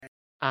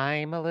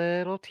I'm a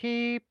little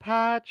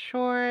teapot,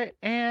 short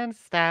and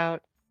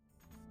stout.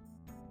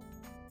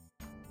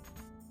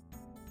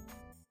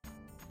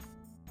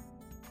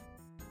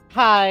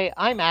 Hi,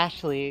 I'm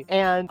Ashley,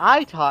 and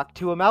I talked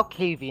to a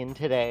Malkavian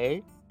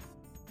today.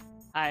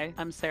 Hi,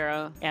 I'm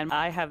Sarah, and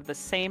I have the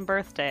same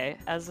birthday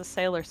as a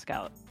Sailor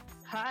Scout.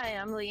 Hi,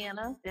 I'm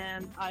Leanna,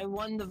 and I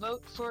won the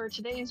vote for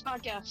today's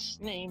podcast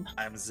name.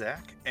 I'm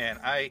Zach, and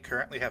I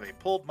currently have a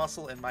pulled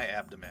muscle in my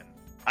abdomen.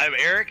 I'm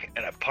Eric,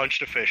 and I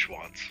punched a fish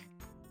once.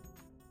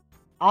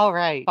 All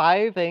right,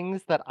 5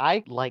 things that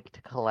I like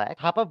to collect.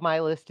 Top of my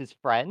list is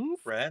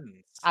friends.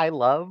 Friends. I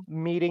love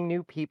meeting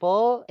new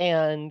people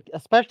and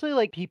especially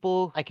like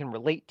people I can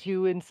relate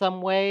to in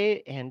some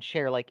way and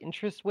share like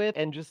interests with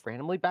and just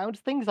randomly bounce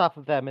things off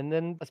of them. And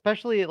then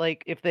especially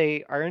like if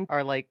they aren't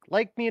are like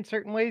me in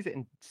certain ways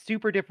and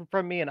super different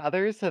from me in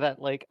others so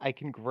that like I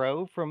can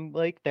grow from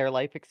like their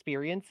life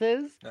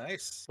experiences.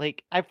 Nice.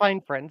 Like, I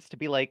find friends to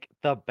be, like,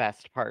 the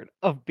best part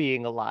of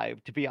being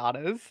alive, to be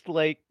honest.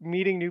 Like,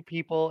 meeting new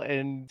people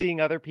and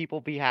seeing other people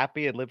be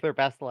happy and live their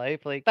best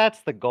life, like,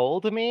 that's the goal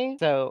to me.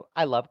 So,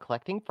 I love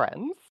collecting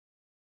friends.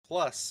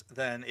 Plus,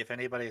 then, if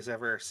anybody's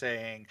ever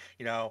saying,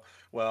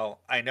 well,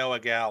 I know a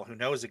gal who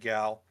knows a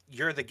gal,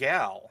 you're the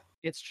gal.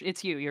 It's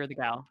you. You're the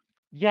gal.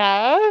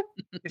 Yeah,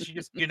 'Cause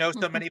you know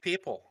so many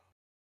people.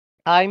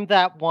 I'm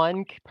that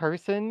one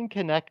person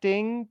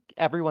connecting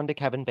everyone to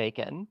Kevin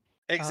Bacon.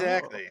 Oh.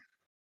 Exactly.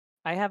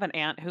 I have an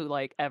aunt who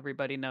like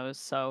everybody knows,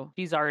 so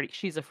she's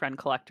a friend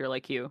collector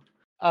like you.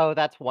 Oh,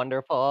 that's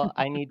wonderful.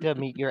 I need to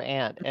meet your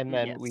aunt, and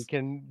then we Yes,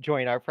 can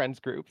join our friends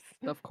groups.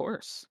 of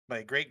course.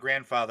 My great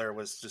grandfather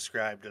was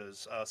described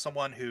as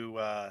someone who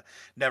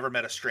never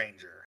met a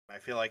stranger. I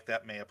feel like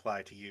that may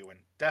apply to you, and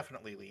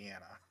definitely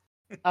Leanna.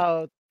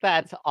 Oh,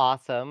 that's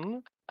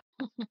awesome.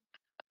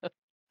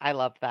 I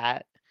love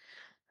that.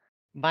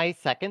 My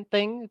second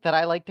thing that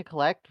I like to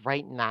collect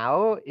right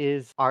now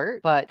is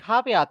art, but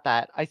caveat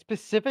that I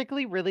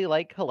specifically really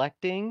like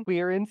collecting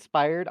queer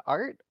inspired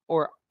art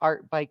or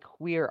art by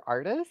queer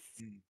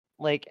artists. Mm.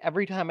 Like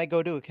every time I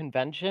go to a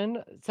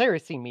convention,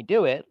 Sarah's seen me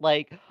do it.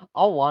 Like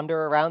I'll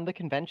wander around the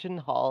convention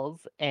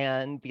halls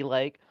and be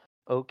like,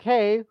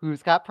 okay,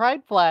 who's got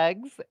pride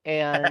flags?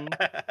 And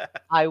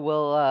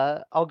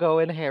I'll go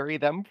and harry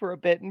them for a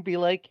bit and be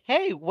like,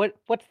 "Hey,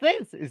 what's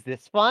this? Is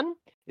this fun?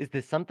 Is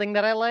this something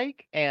that I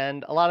like?"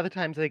 And a lot of the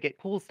times I get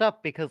cool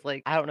stuff because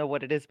like I don't know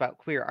what it is about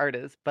queer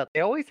artists, but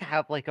they always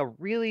have like a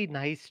really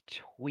nice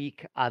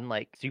tweak on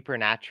like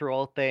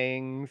supernatural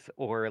things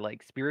or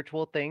like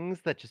spiritual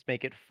things that just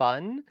make it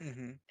fun.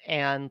 hmm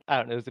And I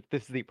don't know if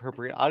this is the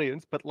appropriate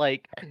audience, but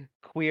like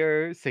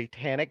queer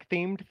satanic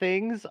themed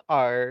things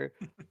are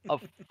a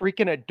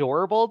freaking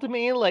adorable to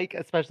me, like,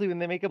 especially when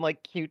they make them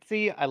like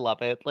cutesy. I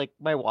love it. Like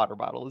my water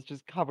bottle is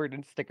just covered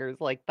in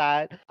stickers like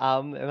that.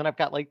 And then I've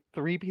got like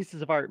 3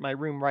 pieces of art in my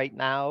room right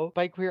now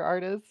by queer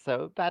artists,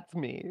 so that's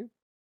me.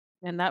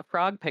 And that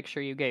frog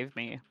picture you gave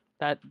me,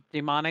 that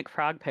demonic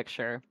frog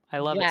picture, I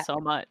love it Yeah. so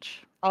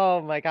much.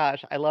 Oh my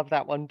gosh, I love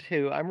that one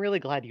too. I'm really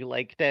glad you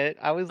liked it.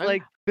 I was Oh, yeah.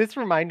 like, this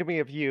reminded me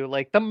of you.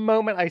 Like the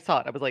moment I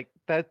saw it, I was like,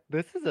 that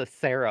this is a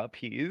Sarah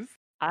piece.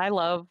 I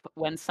love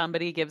when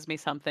somebody gives me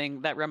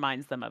something that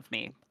reminds them of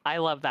me. I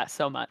love that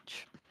so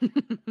much.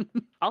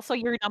 Also,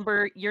 your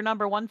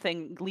number one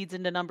thing leads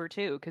into number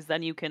two because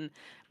then you can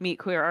meet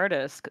queer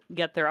artists,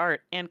 get their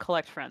art, and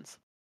collect friends.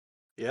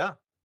 Yeah.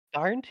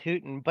 Darn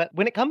tootin', but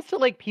when it comes to,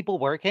 like, people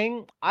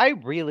working, I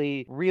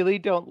really, really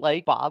don't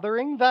like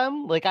bothering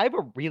them. Like, I have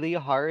a really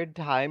hard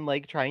time,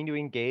 like, trying to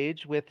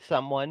engage with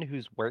someone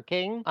who's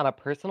working on a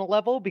personal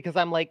level because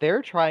I'm like,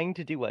 they're trying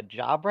to do a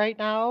job right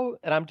now,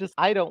 and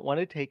I don't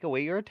wanna take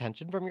away your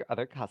attention from your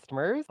other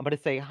customers. I'm gonna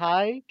say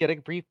hi, get a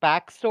brief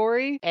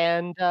backstory,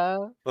 and,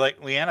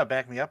 Like Leanna,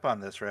 back me up on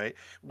this, right?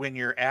 When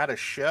you're at a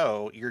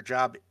show, your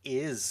job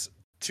is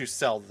to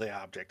sell the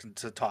object and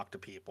to talk to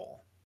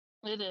people.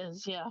 It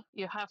is, yeah.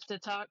 You have to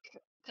talk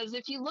because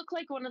if you look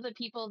like one of the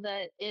people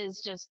that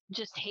is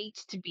just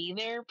hates to be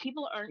there,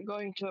 people aren't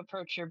going to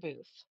approach your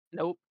booth.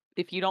 Nope.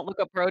 If you don't look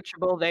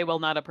approachable, they will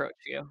not approach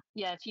you.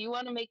 Yeah, if you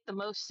want to make the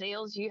most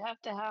sales, you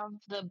have to have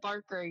the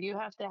barker, you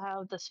have to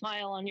have the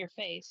smile on your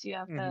face, you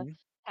have to hmm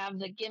have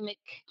the gimmick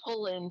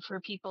pull in for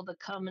people to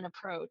come and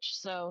approach.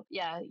 So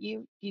yeah,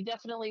 you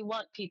definitely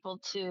want people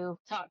to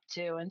talk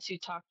to and to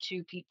talk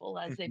to people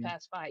as they hmm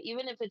pass by,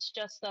 even if it's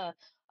just a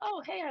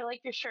oh hey I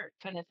like your shirt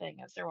kind of thing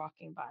as they're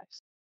walking by.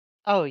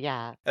 oh,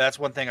 yeah. That's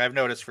one thing I've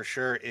noticed for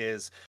sure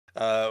is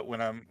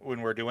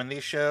when we're doing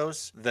these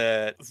shows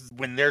that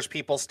when there's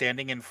people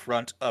standing in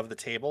front of the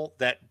table,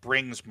 that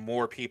brings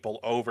more people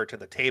over to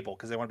the table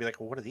because they want to be like,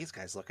 well, what are these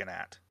guys looking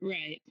at?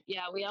 Right.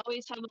 Yeah, we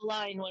always have a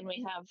line when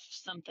we have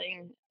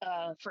something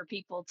for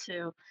people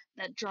to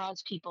that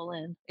draws people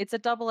in. It's a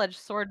double-edged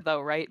sword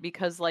though, right?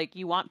 Because like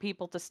you want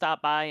people to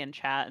stop by and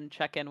chat and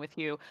check in with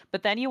you,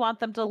 but then you want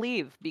them to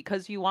leave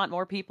because you want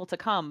more people to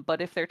come.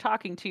 But if they're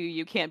talking to you,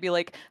 you can't be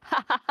like,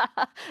 ha, ha, ha,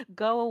 ha,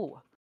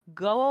 go,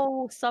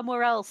 go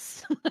somewhere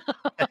else.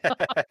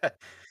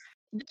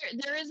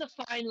 There is a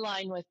fine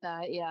line with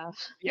that. Yeah.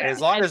 Yeah. As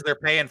long And as they're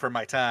paying for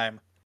my time.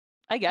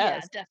 I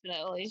Yeah, guess.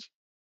 definitely.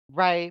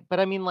 Right, but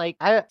I mean, like,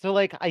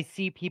 I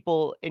see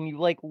people and you,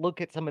 like,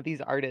 look at some of these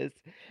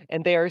artists,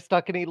 and they are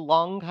stuck in a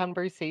long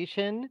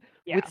conversation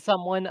with Yeah.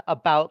 someone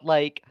about,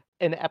 like,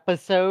 an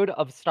episode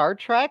of Star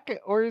Trek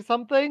or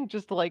something,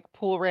 just to, like,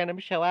 pull a random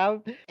show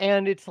out,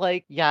 and it's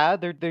like, yeah,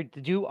 they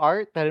do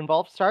art that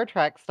involves Star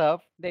Trek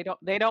stuff. They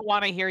don't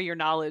want to hear your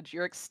knowledge,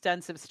 your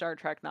extensive Star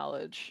Trek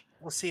knowledge.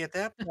 Well, see, at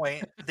that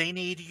point, they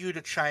need you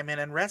to chime in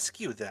and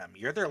rescue them.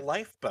 You're their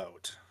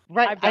lifeboat.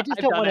 Right, I've I done just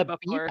I've don't done it wanna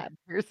be before. that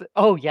person.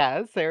 Oh,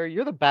 yeah, Sarah,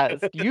 you're the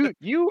best.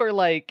 You are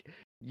like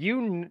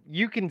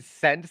you can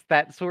sense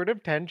that sort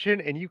of tension,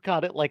 and you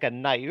got it like a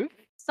knife.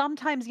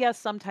 Sometimes yes,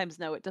 sometimes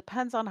no. It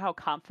depends on how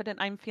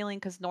confident I'm feeling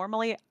because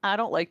normally I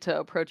don't like to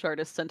approach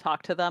artists and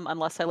talk to them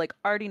unless I like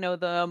already know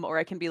them or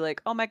I can be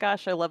like, "Oh my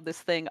gosh, I love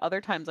this thing." Other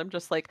times I'm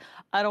just like,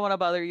 "I don't want to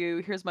bother you.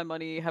 Here's my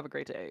money. Have a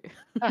great day."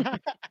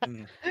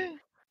 Mm.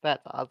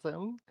 That's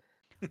awesome.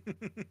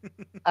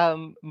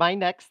 My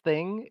next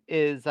thing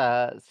is,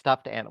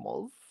 stuffed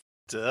animals.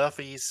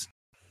 Duffies.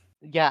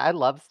 Yeah, I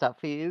love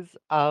stuffies.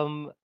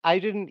 I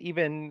didn't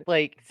even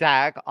like,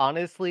 Zach,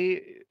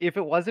 honestly, if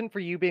it wasn't for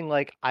you being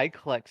like, "I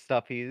collect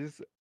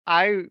stuffies,"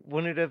 I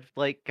wouldn't have,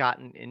 like,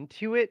 gotten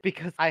into it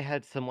because I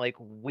had some, like,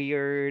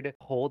 weird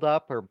hold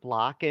up or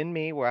block in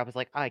me where I was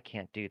like, "I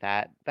can't do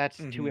that.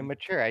 That's too Hmm.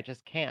 immature. I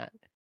just can't."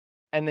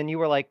 And then you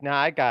were like, "Nah,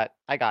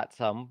 I got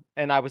some."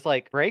 And I was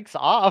like, "Breaks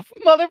off,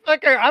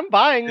 motherfucker, I'm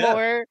buying Yeah,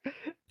 more."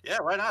 yeah.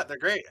 Why not? They're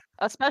great.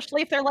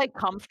 Especially if they're like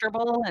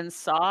comfortable and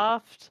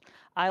soft.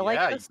 I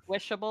like Yeah. the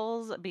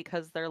squishables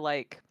because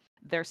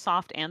they're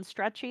soft and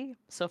stretchy.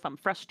 So if I'm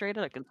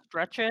frustrated, I can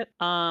stretch it.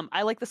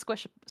 I like the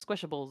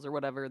squishables or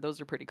whatever.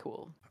 Those are pretty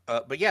cool.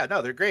 But yeah,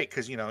 no, they're great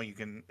because you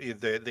can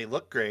they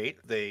look great.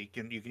 You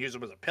can use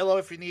them as a pillow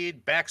if you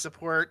need back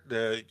support.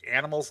 The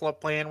animals love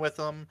playing with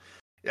them.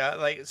 Yeah,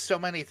 like so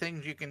many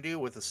things you can do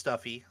with a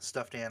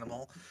stuffed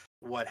animal,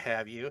 what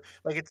have you.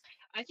 Like it's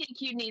I think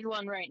you need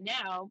one right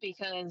now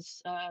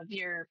because of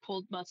your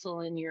pulled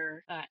muscle in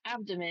your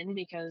abdomen.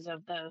 Because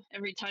of the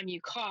every time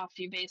you cough,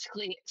 you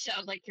basically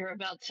sound like you're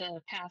about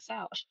to pass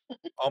out.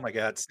 oh my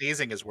god,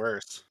 sneezing is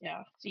worse.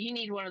 Yeah, so you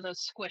need one of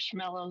those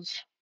squishmallows.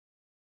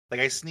 Like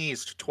I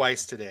sneezed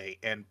twice today,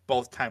 and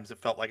both times it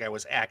felt like I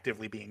was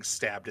actively being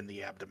stabbed in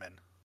the abdomen.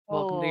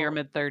 Welcome to your Oh,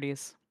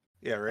 mid-30s.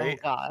 Yeah, oh right.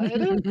 god.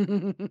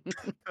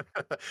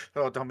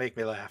 Oh, don't make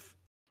me laugh.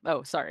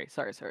 Oh, sorry.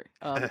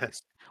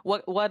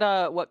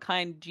 What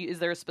kind is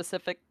there a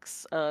specific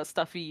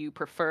stuffy you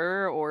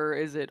prefer, or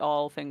is it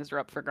all things are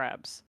up for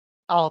grabs?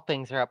 All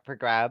things are up for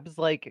grabs.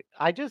 Like,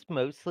 I just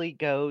mostly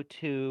go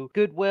to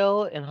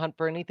Goodwill and hunt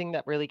for anything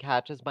that really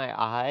catches my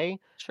eye.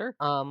 Sure.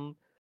 Um,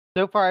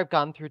 so far I've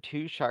gone through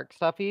 2 shark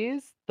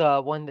stuffies,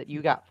 the one that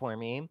you got for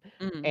me,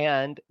 Mhm.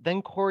 and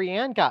then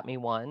Corianne got me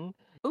one,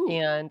 Ooh.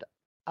 and,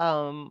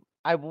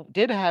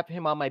 did have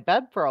him on my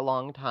bed for a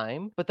long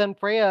time, but then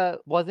Freya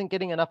wasn't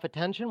getting enough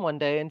attention one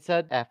day and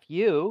said, "F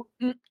you,"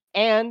 Mm.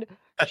 and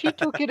she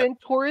took it and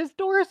tore his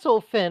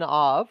dorsal fin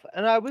off,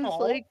 and I was, Oh,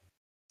 like,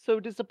 so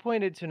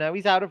disappointed, so now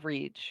he's out of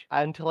reach.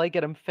 Until I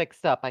get him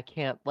fixed up, I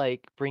can't,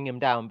 like, bring him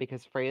down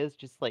because Freya's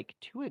just, like,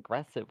 too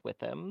aggressive with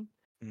him.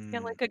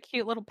 Get like a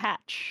cute little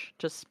patch.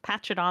 Just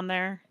patch it on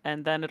there,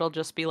 and then it'll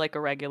just be like a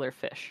regular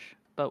fish,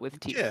 but with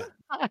teeth. yeah.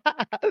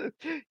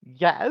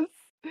 Yes,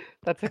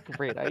 that's a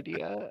great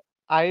idea.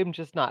 I am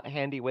just not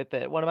handy with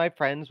it. One of my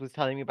friends was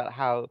telling me about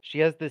how she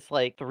has this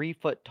like 3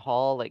 foot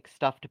tall, like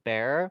stuffed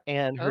bear,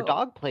 and her Oh.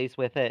 dog plays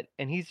with it,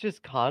 and he's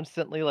just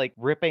constantly like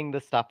ripping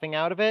the stuffing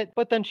out of it.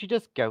 But then she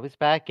just goes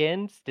back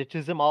in,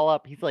 stitches him all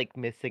up. He's like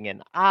missing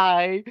an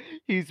eye,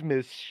 he's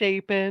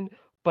misshapen,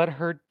 but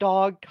her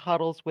dog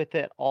cuddles with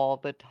it all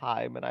the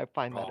time, and I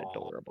find that Oh.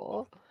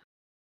 adorable.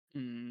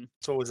 Mm.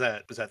 So was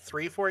that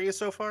 3 for you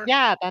so far?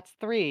 Yeah, that's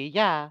 3.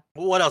 Yeah.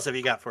 Well, what else have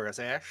you got for us,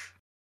 Ash?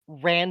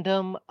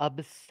 Random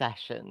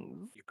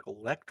obsessions. You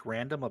collect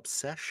random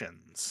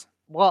obsessions.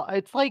 Well,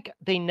 it's like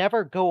they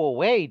never go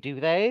away, do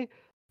they?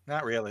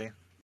 Not really.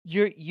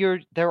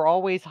 They're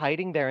always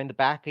hiding there in the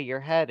back of your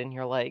head, and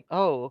you're like,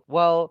 "Oh,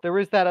 well, there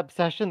was that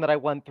obsession that I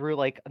went through,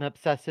 like, an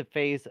obsessive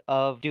phase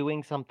of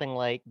doing something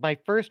like" my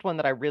first one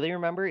that I really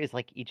remember is,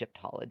 like,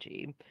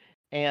 Egyptology,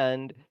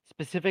 and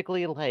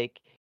specifically,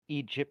 like,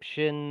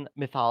 Egyptian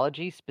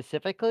mythology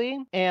specifically,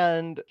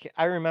 and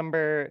I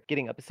remember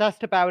getting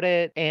obsessed about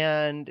it,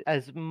 and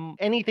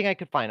anything I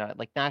could find on it,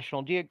 like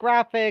National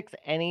Geographics,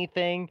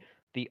 anything,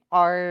 the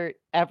art,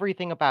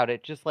 everything about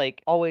it just,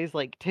 like, always,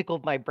 like,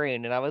 tickled my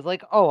brain, and I was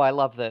like, "Oh, I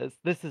love this.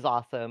 This is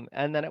awesome."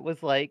 And then it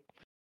was, like,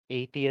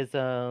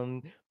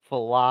 atheism,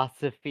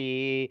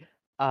 philosophy,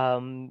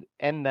 and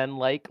then,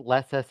 like,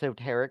 less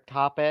esoteric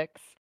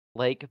topics,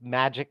 like,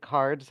 magic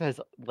cards has,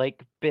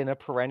 like, been a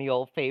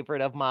perennial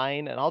favorite of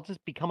mine, and I'll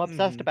just become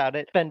obsessed Mhm. about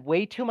it, spend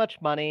way too much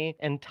money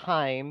and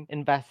time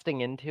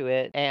investing into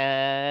it,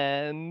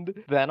 and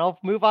then I'll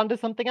move on to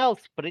something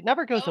else, but it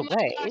never goes Oh my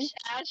away. gosh,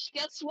 Ash,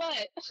 guess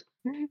what?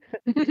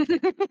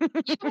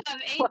 You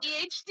have What?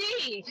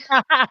 ADHD.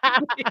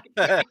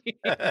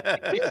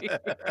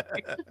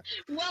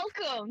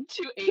 Welcome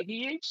to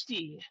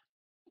ADHD.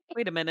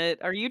 Wait a minute.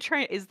 Are you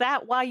trying? Is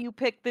that why you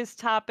picked this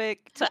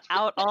topic to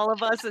out all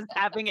of us as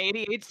having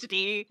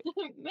ADHD?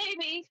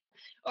 Maybe,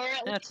 or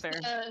at That's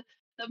least fair.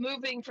 the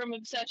moving from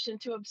obsession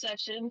to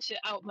obsession to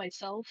out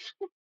myself.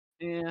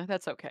 Yeah,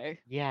 that's okay.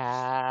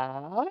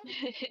 Yeah.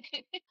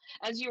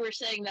 As you were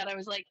saying that, I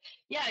was like,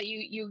 yeah,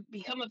 you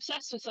become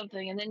obsessed with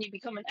something, and then you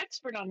become an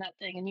expert on that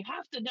thing, and you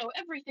have to know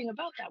everything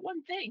about that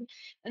one thing,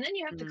 and then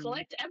you have to Mm.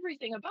 collect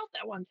everything about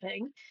that one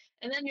thing,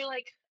 and then you're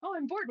like, oh,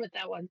 I'm bored with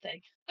that one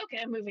thing. Okay,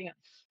 I'm moving on.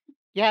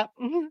 Yep.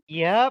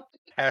 Yep.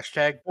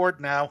 Hashtag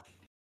bored now.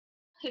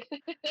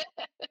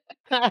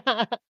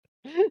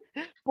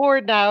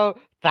 Bored now.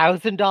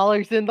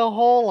 $1,000 in the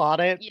hole on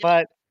it, Yeah.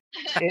 but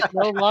it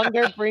no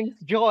longer brings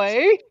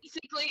joy.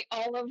 Basically,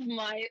 all of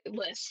my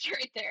list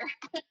right there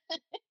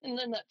in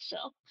the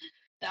nutshell.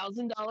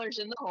 $1,000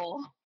 in the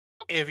hole.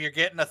 If you're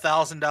getting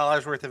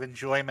 $1,000 worth of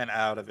enjoyment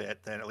out of it,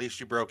 then at least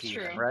you broke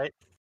even, True. right?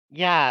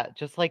 Yeah,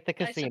 just like the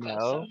I suppose so.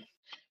 casino.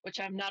 Which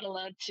I'm not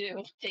allowed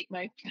to take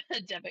my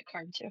debit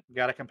card to.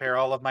 Got to compare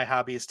all of my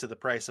hobbies to the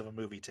price of a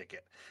movie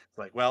ticket. It's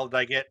like, well, did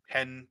I get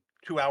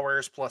 2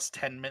 hours plus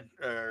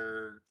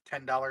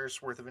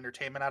 $10 worth of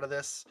entertainment out of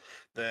this?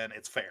 Then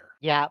it's fair.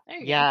 Yeah, There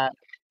you go. yeah.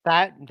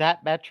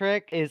 That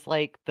metric is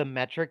like the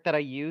metric that I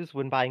use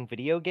when buying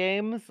video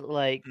games.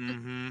 Like,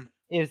 Mm-hmm.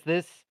 is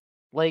this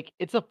like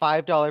it's a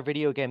 $5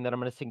 video game that I'm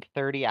gonna sink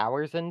 30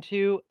 hours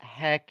into?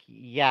 Heck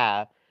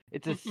yeah.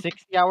 It's a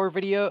 60-hour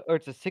video or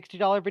it's a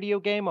 $60 video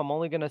game. I'm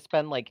only gonna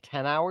spend like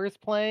 10 hours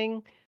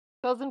playing.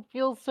 Doesn't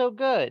feel so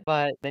good.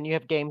 But then you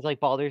have games like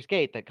Baldur's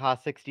Gate that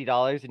cost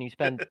 $60 and you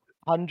spend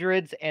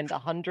hundreds and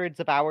hundreds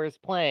of hours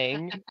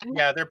playing.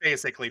 Yeah, they're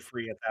basically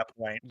free at that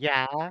point.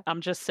 Yeah. I'm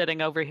just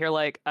sitting over here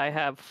like I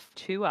have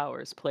 2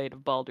 hours played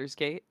of Baldur's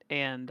Gate,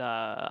 and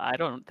I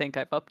don't think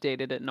I've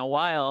updated it in a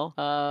while.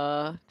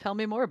 Tell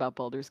me more about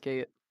Baldur's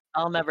Gate.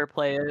 I'll never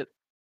play it.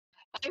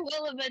 I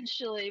will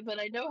eventually, but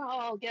I know how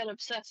I'll get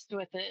obsessed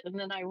with it, and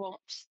then I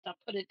won't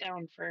put it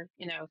down for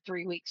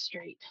 3 weeks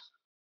straight.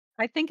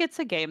 I think it's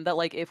a game that,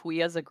 like, if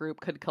we as a group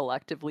could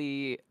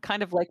collectively,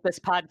 kind of like this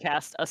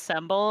podcast,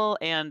 assemble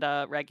and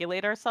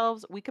regulate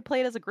ourselves, we could play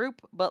it as a group.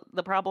 But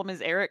the problem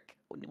is Eric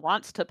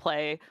wants to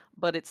play,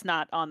 but it's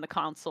not on the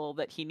console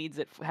that he needs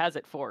has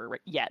it for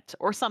yet,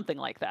 or something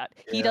like that.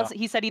 Yeah.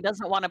 He said he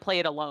doesn't want to play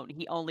it alone.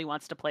 He only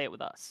wants to play it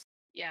with us.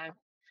 Yeah,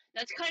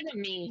 that's kind of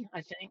me,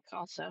 I think.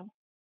 Also,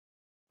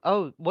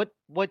 Oh,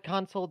 what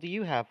console do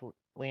you have,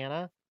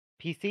 Leanna?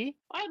 PC?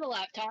 I have a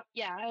laptop.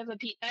 Yeah, I have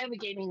a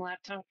gaming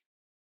laptop.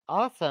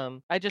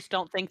 Awesome. I just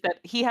don't think that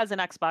he has an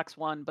Xbox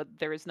One, but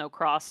there is no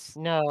cross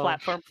No.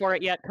 platform for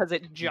it yet because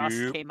it just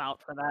Nope. came out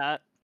for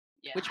that.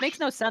 Yeah. Which makes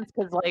no sense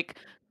because, like,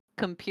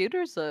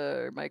 computers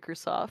are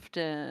Microsoft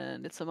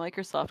and it's a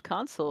Microsoft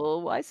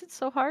console. Why is it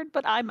so hard?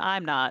 But I'm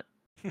not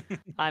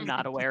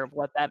aware of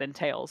what that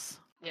entails.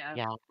 Yeah.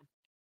 Yeah.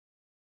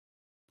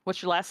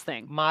 What's your last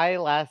thing? My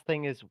last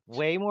thing is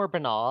way more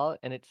banal,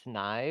 and it's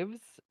knives,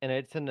 and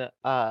it's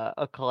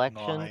a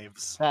collection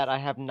Knives. that I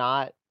have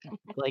not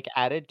like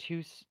added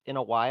to in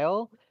a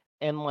while.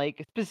 And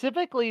like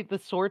specifically the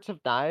sorts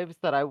of knives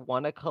that I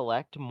want to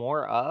collect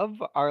more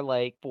of are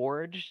like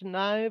forged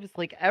knives.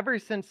 Like ever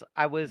since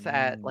I was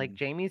at like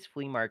Jamie's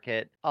flea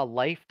market a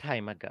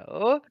lifetime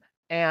ago,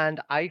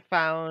 and I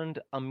found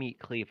a meat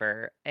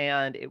cleaver,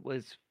 and it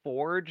was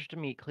forged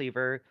meat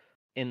cleaver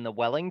in the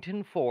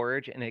Wellington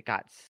Forge, and it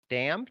got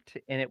stamped,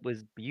 and it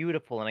was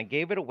beautiful, and I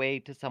gave it away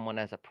to someone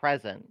as a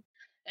present.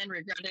 And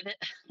regretted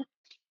it.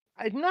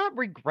 I'd not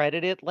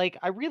regretted it, like,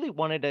 I really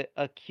wanted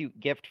a cute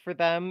gift for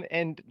them,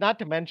 and not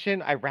to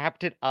mention, I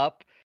wrapped it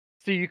up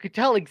so you could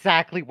tell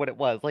exactly what it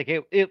was, like,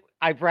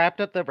 I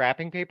wrapped up the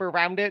wrapping paper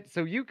around it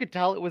so you could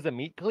tell it was a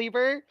meat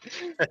cleaver,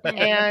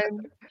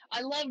 and I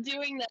love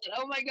doing that.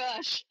 Oh my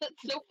gosh, that's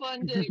so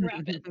fun to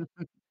wrap it.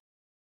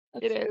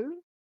 it is.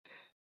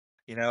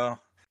 You know,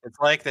 it's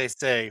like they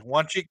say,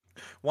 once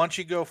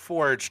you go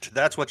forged,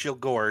 that's what you'll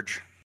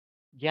gorge.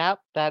 Yep,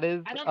 that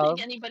is I don't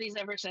think anybody's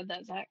ever said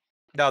that, Zach.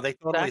 No, they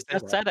totally That say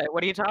just that. said it.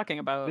 What are you talking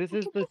about? this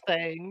is the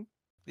saying.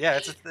 Yeah,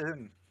 it's a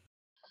thing.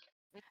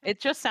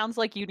 It just sounds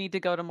like you need to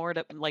go to more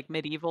like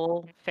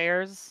medieval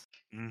fairs,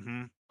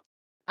 Mm-hmm.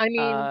 I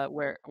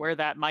mean, where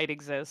that might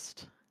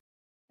exist.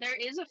 There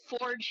is a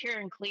forge here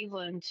in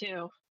Cleveland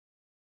too.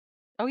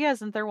 Oh yeah,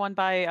 isn't there one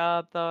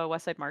by the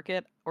West Side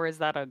Market, or is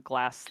that a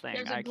glass thing?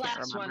 There's I a can't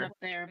glass one remember. up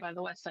there by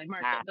the West Side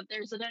Market, Ah. but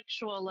there's an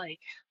actual like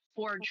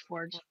forge.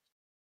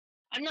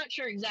 I'm not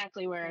sure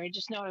exactly where. I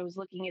just know I was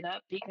looking it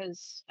up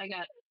because I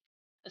got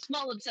a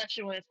small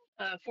obsession with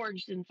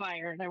Forged in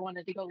Fire, and I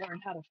wanted to go learn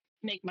how to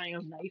make my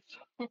own knife.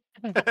 Ooh,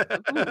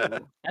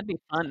 that'd be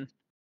fun.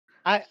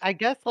 I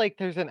guess, like,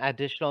 there's an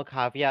additional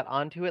caveat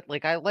onto it,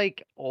 like, I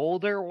like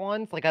older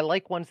ones, like, I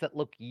like ones that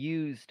look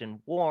used and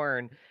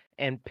worn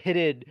and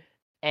pitted,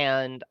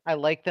 and I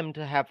like them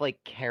to have,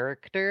 like,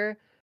 character.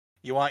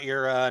 You want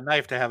your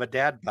knife to have a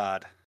dad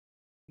bod.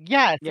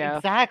 Yes, Yeah.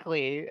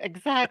 exactly.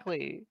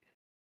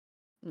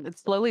 It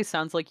slowly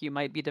sounds like you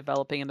might be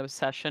developing an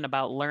obsession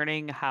about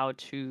learning how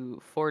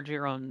to forge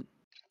your own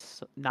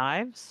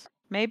knives.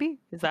 maybe?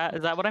 Is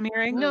that what I'm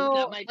hearing? Ooh, No,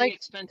 that might be like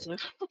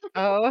expensive.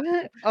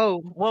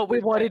 oh,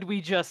 What did we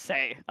just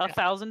say?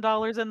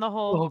 $1,000 in the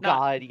hole? oh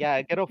God,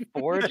 yeah, get a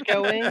forge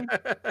going.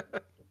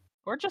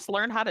 Or just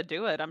learn how to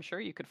do it. I'm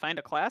sure you could find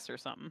a class or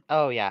something.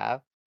 Oh yeah.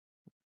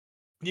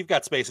 You've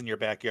got space in your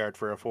backyard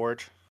for a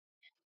forge.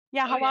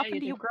 Yeah, Oh, how yeah, often you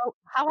do you do. grow?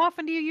 How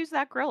often do you use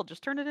that grill?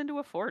 Just turn it into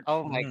a forge.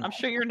 Oh my Mm. I'm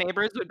sure your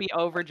neighbors would be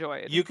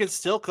overjoyed. You can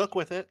still cook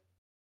with it.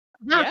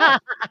 Yeah.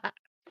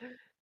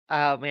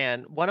 Oh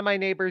man, one of my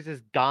neighbors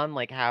is gone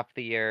like half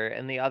the year,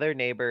 and the other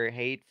neighbor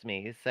hates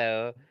me.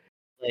 So,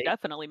 like,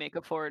 Definitely make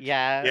a forge.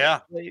 yeah,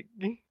 like,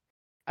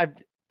 I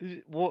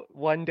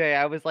one day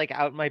I was like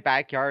out in my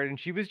backyard, and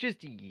she was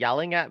just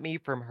yelling at me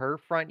from her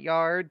front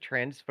yard,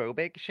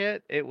 transphobic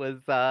shit. It was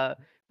a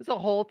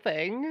whole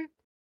thing.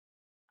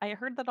 I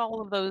heard that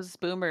all of those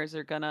boomers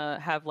are gonna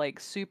have like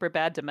super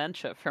bad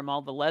dementia from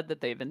all the lead that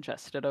they've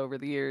ingested over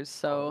the years.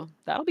 So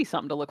that'll be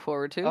something to look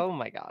forward to. Oh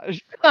my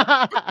gosh.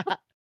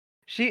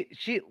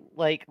 She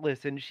like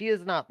listen, she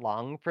is not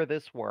long for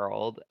this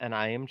world, and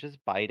I am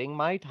just biding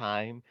my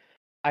time.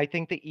 I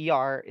think the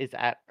ER is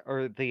at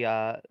or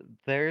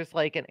there's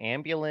like an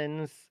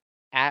ambulance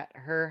at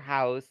her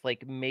house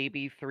like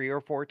maybe 3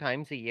 or 4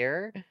 times a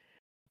year.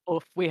 Oh,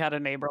 if we had a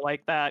neighbor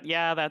like that,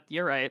 yeah, that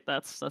you're right.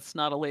 That's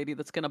not a lady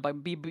that's gonna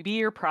be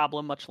your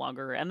problem much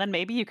longer. And then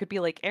maybe you could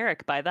be like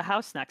Eric, buy the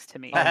house next to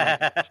me. Oh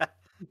my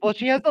Well,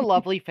 she has a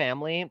lovely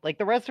family. Like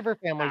the rest of her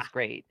family's Ah,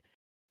 great.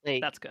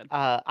 Like that's good.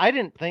 I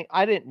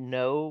didn't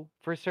know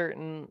for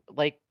certain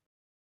like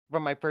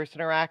from my first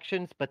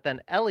interactions, but then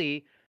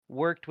Ellie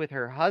worked with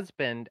her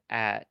husband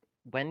at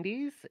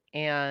Wendy's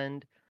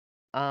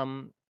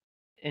um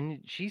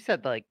and she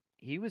said like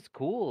he was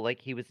cool,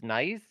 like he was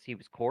nice, he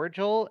was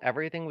cordial,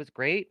 everything was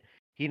great.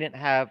 He didn't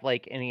have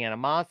like any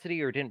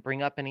animosity or didn't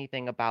bring up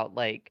anything about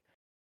like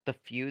the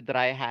feud that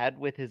I had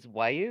with his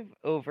wife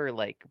over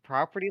like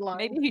property lines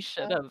Maybe and he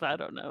should stuff. have. I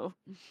don't know.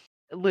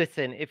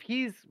 Listen, if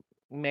he's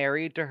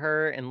married to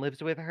her and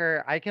lives with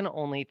her, I can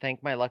only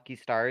thank my lucky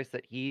stars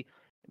that he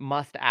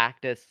must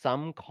act as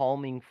some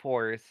calming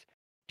force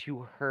to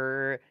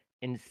her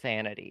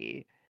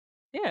insanity.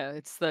 Yeah,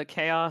 it's the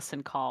chaos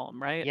and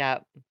calm, right? Yeah,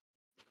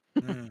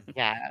 Mm.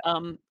 yeah.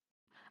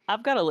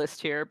 I've got a list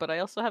here, but I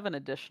also have an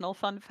additional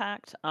fun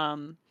fact.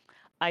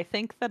 I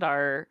think that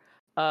our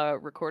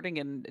recording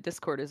in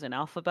Discord is in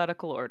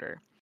alphabetical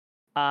order.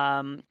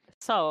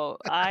 So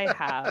I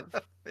have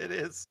It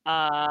is.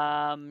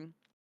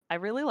 I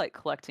really like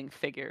collecting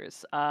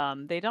figures.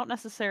 They don't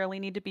necessarily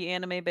need to be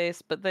anime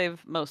based, but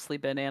they've mostly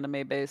been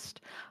anime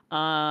based.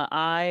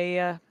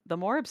 The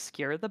more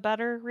obscure the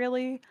better,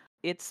 really.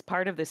 It's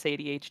part of this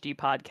ADHD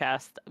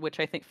podcast, which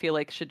I think feel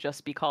like should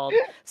just be called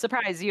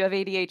 "Surprise, you have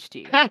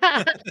ADHD."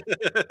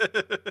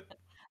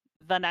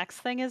 The next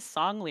thing is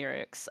song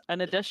lyrics.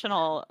 An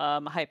additional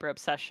hyper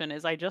obsession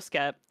is I just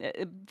get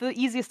the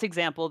easiest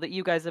example that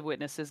you guys have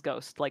witnessed is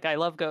Ghost. Like I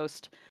love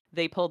Ghost.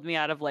 They pulled me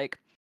out of like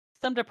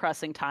some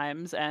depressing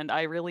times, and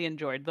I really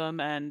enjoyed them.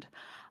 And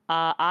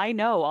I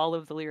know all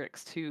of the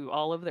lyrics to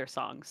all of their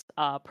songs.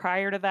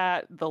 Prior to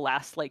that, the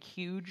last like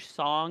huge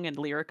song and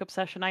lyric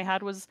obsession I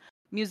had was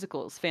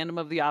musicals, Phantom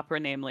of the Opera,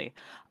 namely,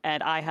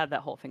 and I had that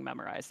whole thing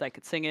memorized. I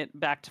could sing it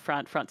back to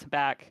front, front to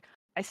back.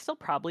 I still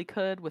probably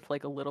could with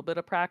like a little bit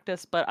of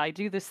practice, but I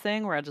do this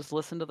thing where I just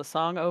listen to the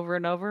song over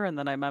and over and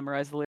then I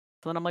memorize the lyrics.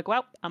 And then I'm like,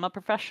 well, I'm a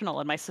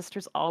professional. And my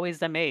sister's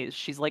always amazed.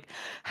 She's like,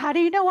 how do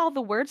you know all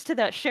the words to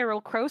that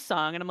Sheryl Crow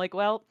song? And I'm like,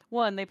 well,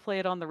 one, they play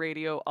it on the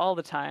radio all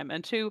the time.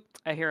 And two,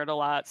 I hear it a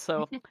lot.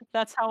 So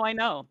that's how I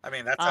know. I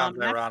mean, that sounds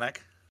next-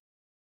 ironic.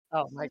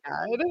 Oh my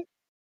god.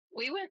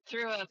 We went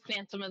through a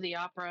Phantom of the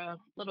Opera,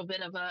 little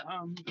bit of a I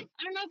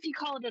don't know if you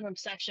call it an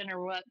obsession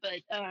or what, but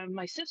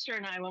my sister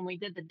and I, when we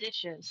did the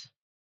dishes,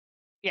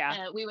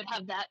 Yeah. we would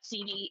have that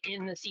CD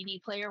in the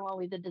CD player while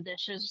we did the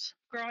dishes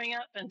growing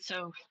up, and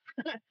so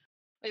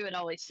we would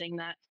always sing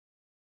that.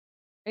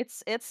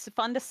 It's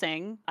fun to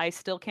sing. I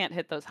still can't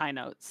hit those high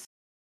notes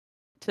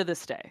to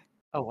this day,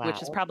 Oh wow.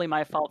 which is probably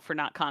my fault for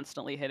not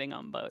constantly hitting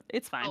them, but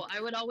it's fine. Oh,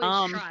 I would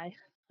always try.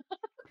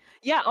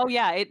 Yeah, oh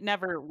yeah, it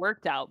never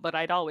worked out, but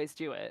I'd always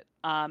do it.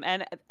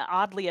 And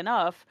oddly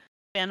enough,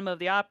 Phantom of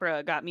the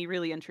Opera got me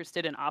really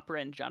interested in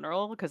opera in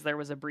general because there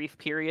was a brief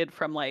period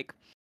from like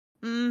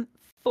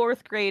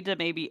fourth grade to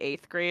maybe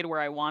eighth grade where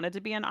I wanted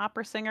to be an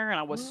opera singer and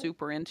I was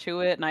super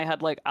into it. And I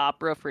had like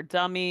Opera for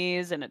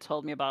Dummies and it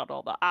told me about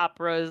all the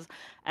operas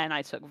and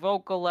I took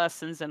vocal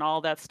lessons and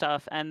all that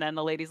stuff. And then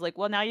the lady's like,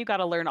 well, now you got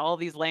to learn all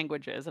these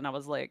languages. And I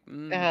was like,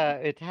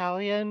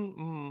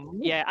 Italian?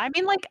 yeah, I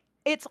mean, like,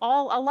 it's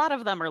all, a lot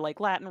of them are like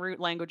Latin root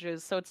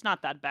languages, so it's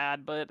not that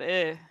bad, but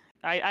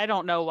I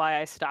don't know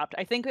why I stopped.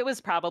 I think it was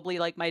probably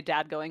like my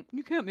dad going,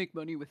 you can't make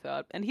money with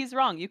that. And he's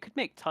wrong. You could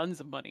make tons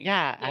of money.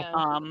 Yeah, Yeah.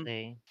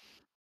 absolutely.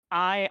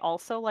 I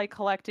also like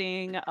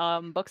collecting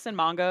books and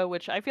manga,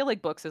 which I feel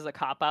like books is a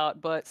cop out,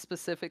 but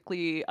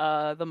specifically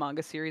the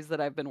manga series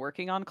that I've been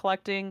working on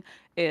collecting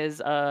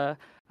is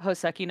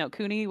Hoseki no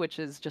Kuni, which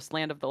is just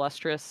Land of the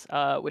Lustrous,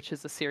 which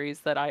is a series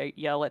that I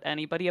yell at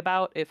anybody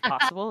about if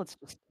possible.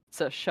 It's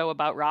a show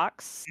about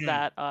rocks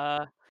that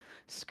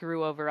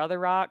screw over other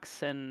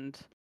rocks, and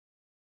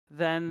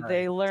then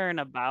they Right. learn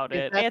about Is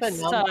it. that the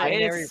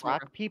non-binary It's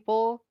rock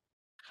people?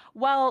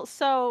 well,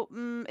 so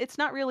it's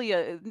not really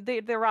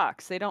they're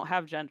rocks. They don't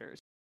have genders.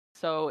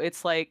 So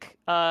it's like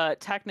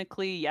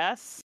technically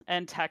yes,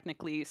 and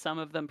technically some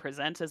of them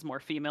present as more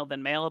female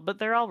than male, but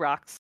they're all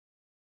rocks,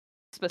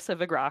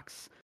 specific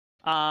rocks.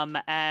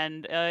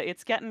 And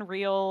it's getting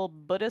real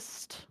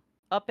Buddhist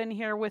up in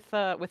here with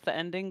the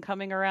ending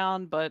coming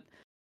around, but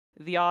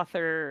the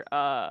author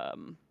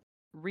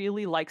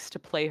really likes to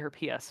play her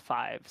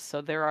PS5.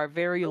 So there are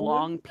very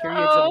long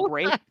periods of no!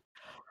 break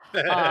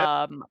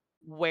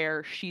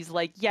where she's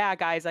like, yeah,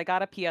 guys, I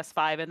got a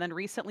PS5. And then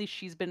recently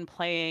she's been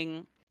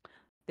playing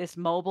this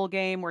mobile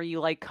game where you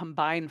like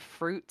combine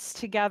fruits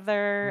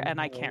together, and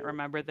I can't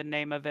remember the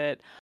name of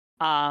it.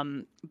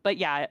 But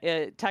yeah,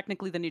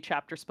 technically the new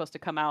chapter is supposed to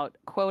come out,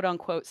 quote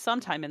unquote,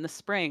 sometime in the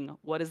spring.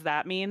 What does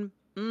that mean?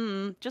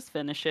 Just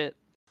finish it.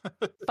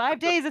 5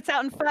 days. It's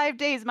out in 5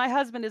 days. My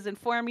husband has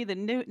informed me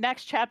the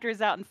next chapter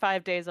is out in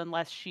 5 days,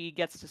 unless she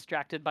gets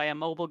distracted by a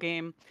mobile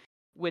game,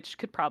 which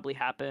could probably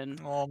happen.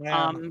 Oh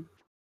man.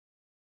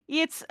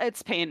 It's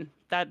pain.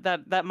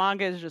 That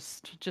manga is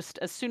just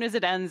as soon as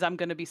it ends, I'm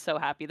gonna be so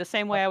happy. The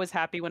same way I was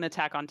happy when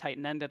Attack on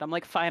Titan ended. I'm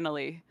like,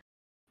 finally,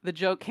 the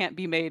joke can't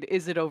be made.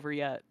 Is it over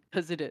yet?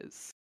 Because it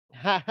is.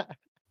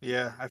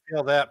 Yeah, I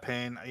feel that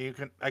pain.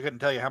 I couldn't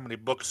tell you how many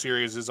book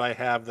series I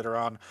have that are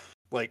on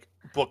like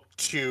book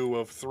 2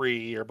 of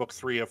 3 or book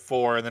 3 of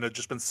 4, and then it's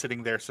just been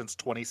sitting there since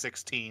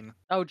 2016.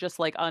 Oh, just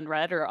like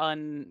unread or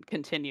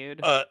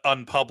uncontinued.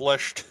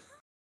 Unpublished.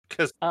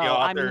 Because the Oh,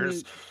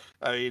 authors,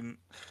 I mean,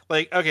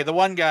 like, okay, the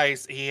one guy,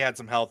 he had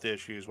some health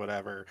issues,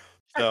 whatever.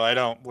 So I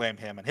don't blame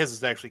him, and his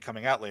is actually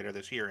coming out later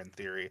this year in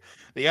theory.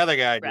 The other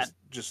guy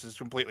just has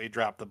completely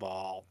dropped the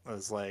ball. It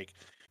was like,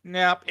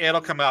 nope,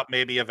 it'll come out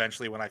maybe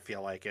eventually when I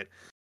feel like it.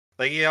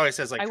 Like he always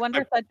says, like, I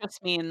wonder if that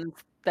just means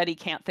that he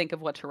can't think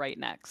of what to write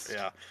next.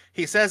 yeah,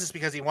 he says it's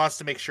because he wants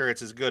to make sure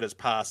it's as good as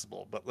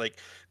possible, but like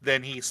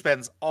then he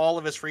spends all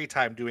of his free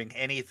time doing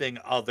anything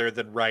other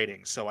than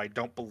writing. So I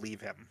don't believe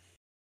him.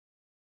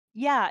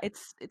 Yeah,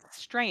 it's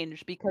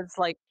strange because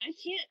like I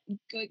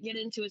can't get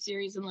into a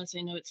series unless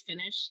I know it's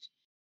finished.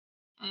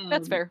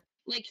 that's fair.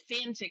 Like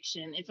fan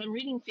fiction. If I'm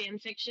reading fan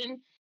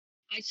fiction,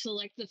 I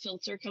select the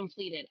filter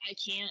completed. I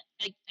can't.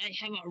 I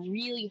have a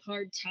really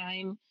hard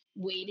time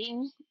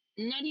waiting.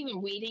 Not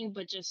even waiting,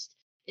 but just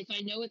if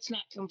I know it's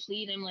not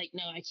complete, I'm like,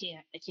 no, I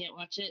can't. I can't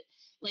watch it.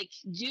 Like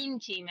Dune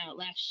came out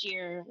last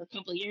year or a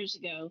couple of years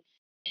ago,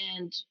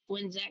 and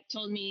when Zach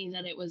told me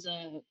that it was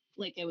a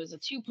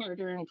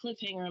two-parter and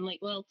cliffhanger, I'm like,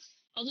 well,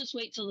 I'll just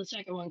wait till the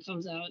second one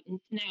comes out. And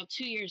now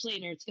 2 years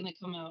later, it's gonna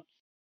come out,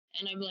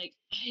 and I'm like,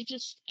 I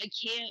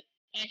can't.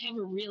 I have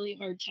a really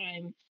hard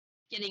time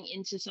getting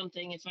into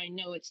something if I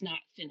know it's not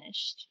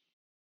finished.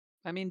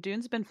 I mean,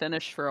 Dune's been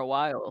finished for a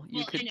while.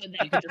 Well, I know You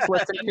that. could just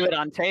listen to it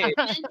on tape.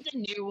 I meant the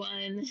new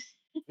one.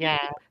 Yeah.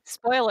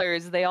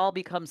 Spoilers, they all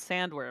become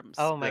sandworms.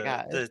 Oh my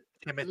god. The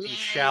Timothy Lies.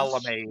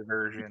 Chalamet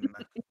version.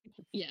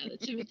 Yeah, the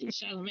Timothy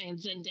Chalamet and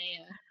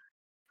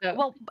Zendaya.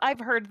 Well,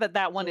 I've heard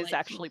that one is Delightful.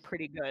 actually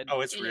pretty good.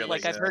 Oh, it's It really is.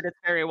 Like I've good. heard it's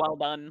very well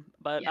done,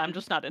 but Yeah. I'm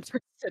just not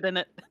interested in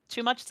it.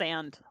 Too much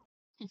sand.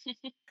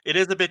 It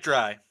is a bit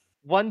dry.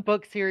 One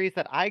book series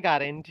that I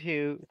got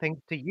into,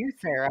 thanks to you,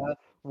 Sarah,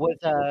 was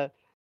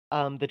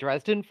the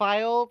Dresden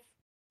Files.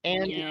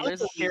 And Yeah.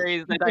 There's a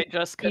series that I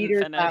just couldn't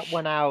petered finish. that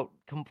one out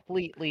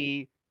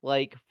completely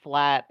like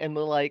flat in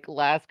the like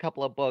last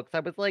couple of books. I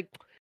was like,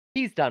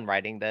 he's done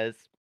writing this.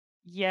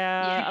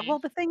 Yeah. Yeah. Well,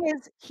 the thing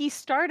is, he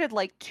started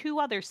like 2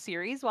 other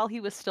series while he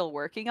was still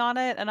working on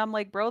it, and I'm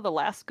like, bro, the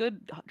last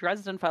good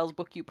Dresden Files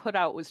book you put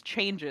out was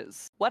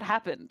Changes. What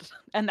happened?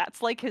 And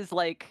that's like his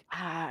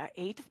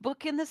 8th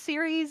book in the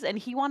series, and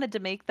he wanted to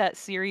make that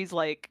series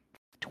like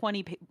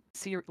 20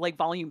 like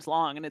volumes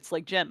long, and it's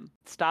like, Jim,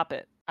 stop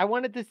it. I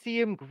wanted to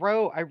see him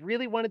grow. I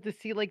really wanted to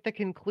see like the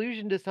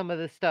conclusion to some of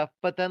this stuff,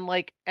 but then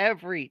like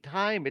every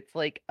time it's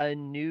like a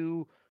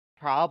new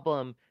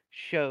problem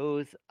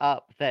shows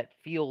up that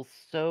feels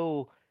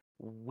so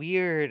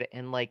weird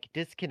and like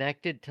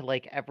disconnected to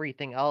like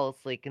everything else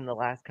like in the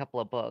last couple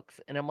of books.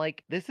 And I'm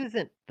like, this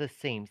isn't the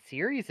same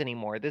series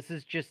anymore. This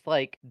is just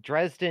like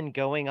Dresden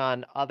going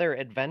on other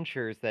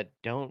adventures that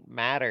don't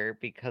matter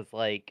because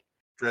like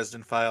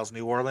Dresden Files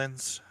New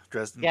Orleans,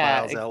 Dresden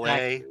yeah, Files LA.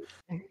 exactly.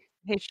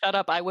 Hey, shut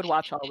up. I would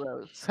watch all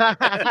those.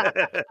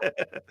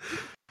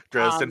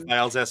 Dresden Um,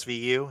 Files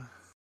SVU.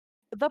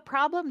 The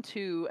problem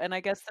too, and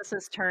I guess this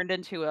has turned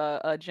into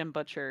a Jim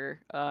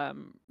Butcher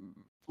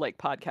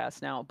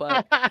podcast now,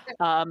 but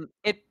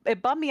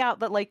it bummed me out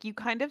that like you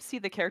kind of see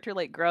the character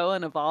like grow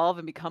and evolve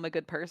and become a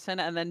good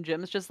person, and then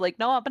Jim's just like,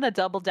 no, I'm gonna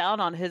double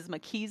down on his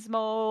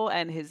machismo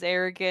and his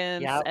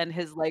arrogance and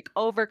his like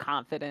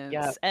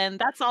overconfidence, and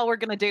that's all we're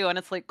gonna do. And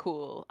it's like,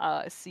 cool,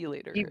 see you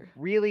later. The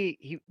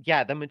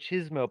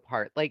machismo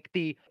part, like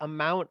the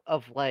amount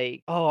of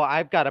like, oh,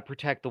 I've got to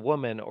protect the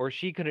woman, or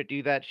she couldn't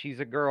do that, she's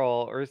a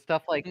girl, or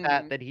stuff like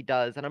that he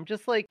does, and I'm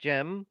just like,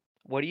 Jim,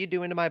 what are you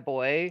doing to my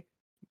boy?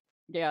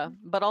 Yeah,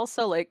 but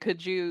also like,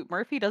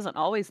 Murphy doesn't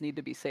always need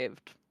to be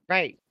saved.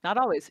 Right. Not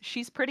always.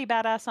 She's pretty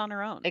badass on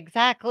her own.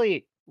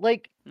 Exactly.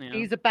 Like, Yeah.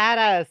 she's a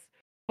badass,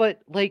 but,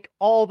 like,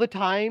 all the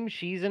time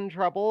she's in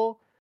trouble.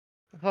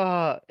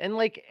 And,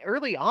 like,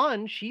 early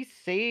on, she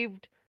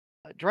saved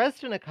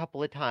Dresden a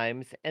couple of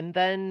times, and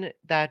then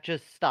that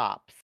just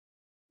stops.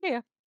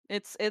 Yeah.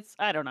 It's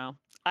I don't know.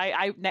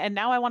 And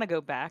now I want to go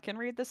back and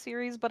read the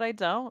series, but I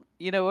don't.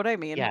 You know what I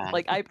mean? Yeah.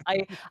 Like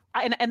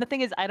and the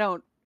thing is I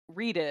don't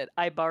read it.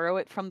 I borrow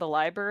it from the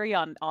library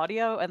on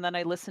audio and then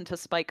I listen to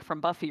Spike from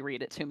Buffy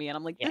read it to me and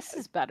I'm like, this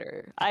is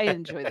better. I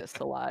enjoy this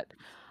a lot.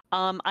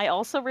 I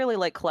also really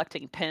like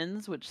collecting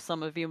pins, which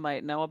some of you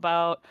might know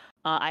about.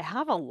 I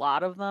have a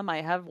lot of them.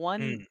 I have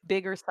one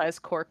bigger size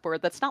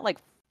corkboard that's not like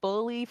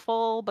fully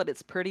full, but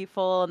it's pretty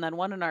full, and then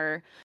one in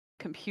our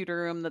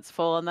computer room that's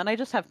full, and then I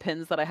just have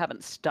pins that I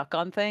haven't stuck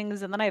on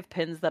things, and then I have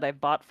pins that I've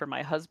bought for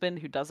my husband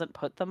who doesn't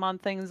put them on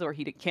things or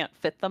he can't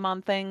fit them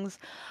on things.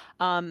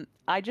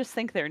 I just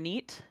think they're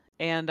neat,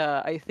 and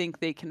I think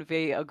they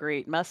convey a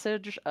great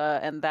message,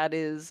 and that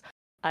is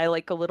I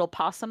like a little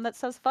possum that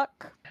says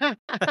fuck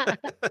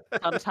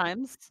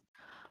sometimes.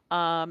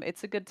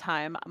 It's a good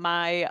time.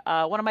 My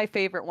one of my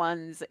favorite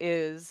ones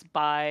is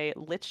by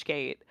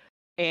Lichgate,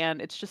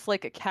 and it's just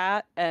like a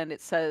cat, and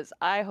it says,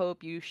 "I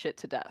hope you shit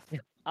to death."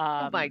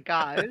 Oh my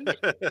gosh.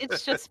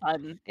 It's just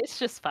fun. It's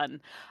just fun.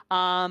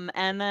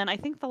 And then I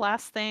think the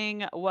last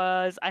thing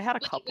was I had a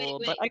couple,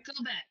 wait, but I go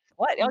back.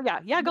 what? Oh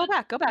yeah, go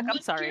back. I'm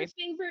What's sorry. your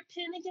favorite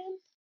pin again?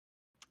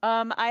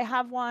 I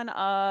have one,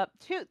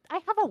 two. I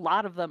have a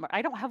lot of them.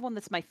 I don't have one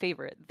that's my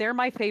favorite. They're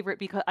my favorite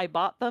because I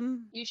bought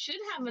them. You should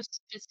have a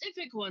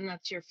specific one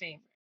that's your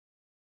favorite.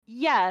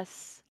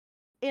 Yes.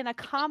 In a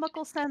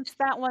comical sense,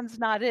 that one's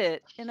not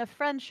it. In a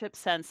friendship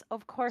sense,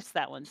 of course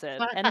that one's it.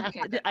 And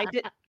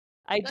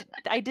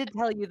I did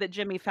tell you that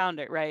Jimmy found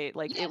it, right?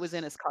 Like it was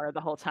in his car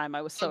the whole time.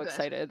 I was so good.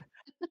 excited.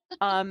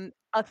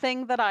 A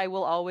thing that I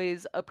will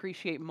always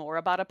appreciate more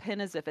about a pin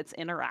is if it's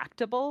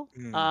interactable.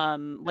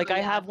 Like I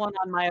have one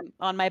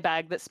on my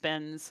bag that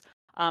spins.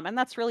 And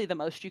that's really the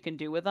most you can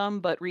do with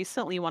them. But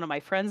recently one of my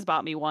friends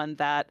bought me one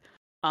that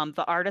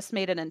the artist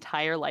made an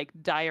entire like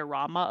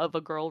diorama of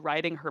a girl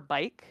riding her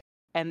bike.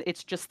 And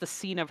it's just the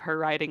scene of her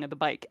riding the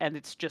bike, and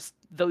it's just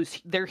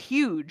they're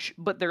huge,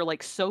 but they're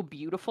like so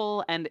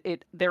beautiful, and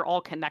they're all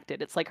connected.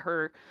 It's like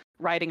her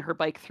riding her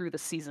bike through the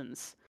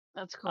seasons.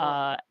 That's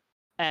cool.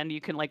 And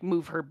you can like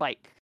move her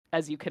bike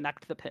as you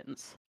connect the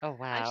pins. Oh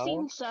wow. I've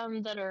seen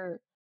some that are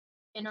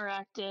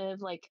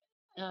interactive, like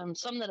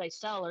some that I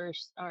sell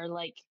are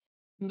like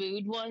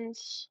mood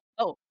ones.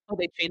 Oh,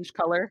 they change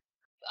color.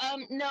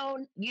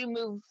 No, you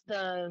move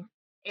the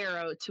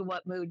arrow to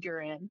what mood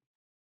you're in.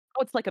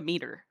 Oh, it's like a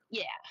meter.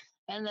 Yeah,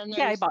 and then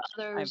there's I have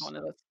others. one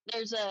of those.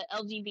 There's a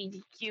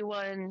LGBTQ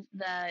one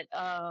that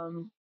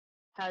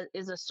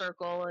is a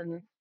circle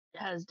and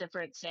has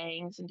different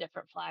sayings and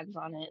different flags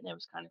on it, and it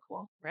was kind of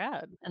cool.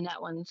 Rad. And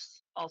that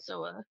one's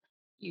also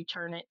you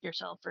turn it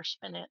yourself or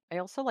spin it. I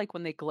also like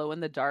when they glow in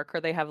the dark,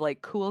 or they have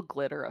like cool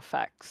glitter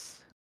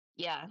effects.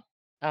 Yeah.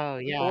 Oh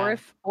yeah.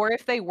 Or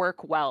if they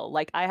work well.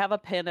 Like I have a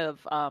pin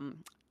of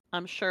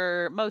I'm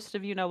sure most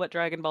of you know what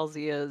Dragon Ball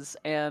Z is,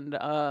 and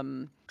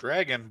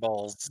Dragon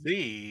Ball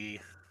Z.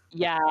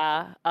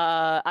 yeah,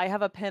 I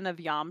have a pin of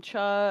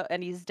Yamcha,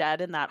 and he's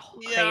dead in that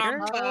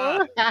crater.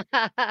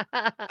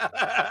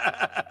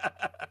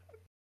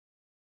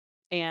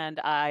 And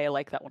I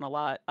like that one a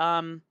lot.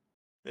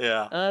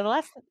 Yeah.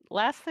 The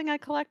last thing I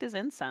collect is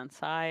incense.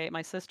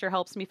 My sister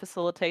helps me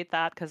facilitate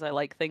that because I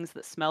like things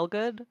that smell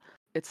good.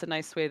 It's a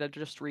nice way to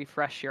just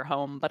refresh your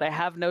home. But I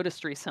have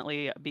noticed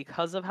recently,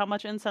 because of how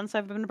much incense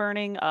I've been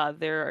burning,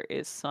 there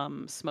is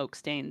some smoke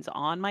stains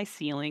on my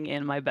ceiling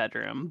in my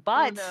bedroom.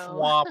 But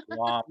Womp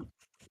womp.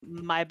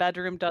 my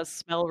bedroom does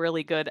smell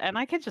really good, and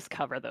I could just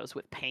cover those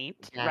with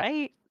paint,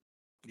 right?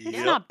 It's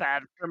Yep. not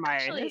bad for my.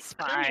 Actually, It's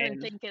I don't even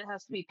fine. think it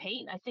has to be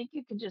paint. I think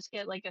you could just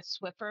get like a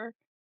Swiffer,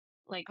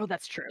 like Oh,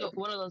 that's true.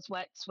 one of those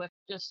wet Swift,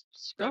 just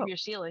scrub your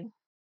ceiling.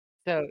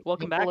 So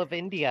Welcome people back. of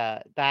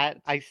India,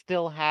 that I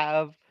still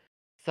have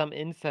some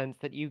incense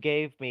that you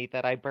gave me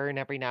that I burn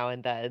every now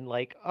and then.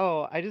 Like,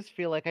 oh, I just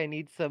feel like I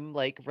need some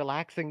like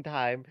relaxing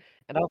time,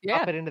 and I'll Yeah.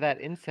 pop it into that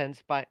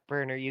incense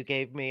burner you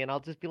gave me, and I'll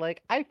just be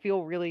like, I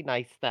feel really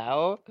nice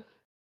now.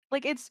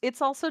 Like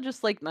it's also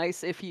just like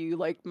nice if you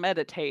like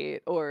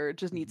meditate or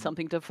just need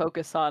something to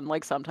focus on.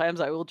 Like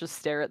sometimes I will just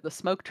stare at the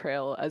smoke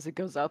trail as it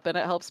goes up, and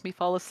it helps me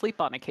fall asleep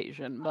on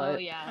occasion. But Oh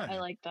yeah, I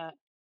like that.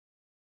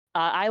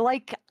 I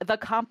like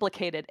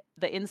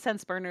the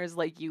incense burners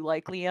like you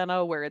like,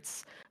 Leanna, where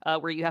it's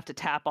where you have to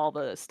tap all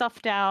the stuff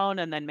down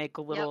and then make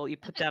a little. You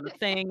put down a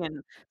thing,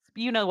 and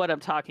you know what I'm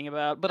talking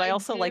about. But I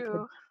also like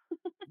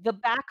the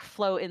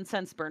backflow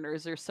incense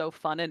burners are so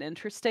fun and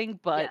interesting,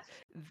 but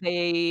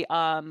they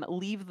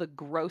leave the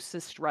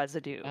grossest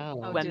residue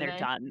when they're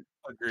done.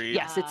 Agreed.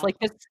 Yes, it's like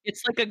this.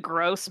 It's like a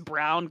gross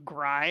brown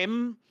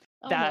grime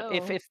that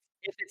if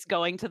it's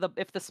going to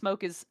if the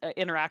smoke is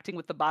interacting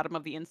with the bottom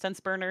of the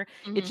incense burner,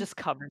 it just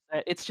covers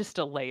it. It's just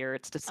a layer.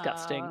 It's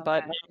disgusting,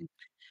 but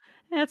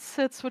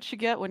it's what you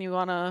get when you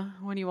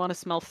wanna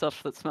smell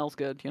stuff that smells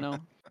good, you know.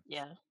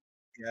 Yeah.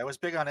 Yeah, I was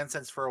big on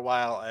incense for a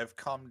while. I've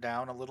calmed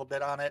down a little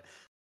bit on it.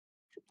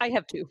 I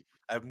have two.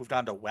 I've moved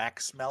on to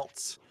wax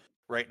melts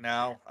right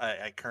now.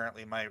 I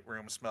currently, my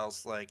room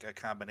smells like a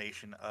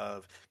combination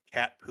of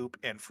cat poop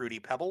and fruity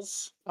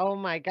pebbles. Oh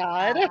my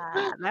god.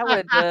 That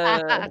would,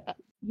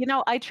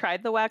 I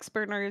tried the wax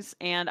burners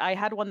and I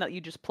had one that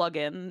you just plug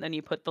in and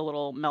you put the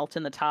little melt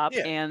in the top,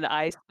 Yeah. and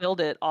I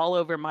spilled it all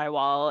over my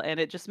wall, and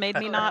it just made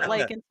me Oh, not no.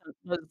 like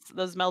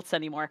those melts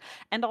anymore.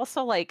 And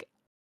also, like,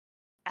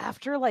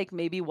 after like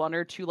maybe one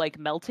or two like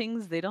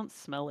meltings, they don't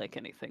smell like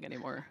anything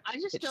anymore. I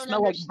just They just don't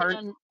smell like burnt.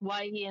 understand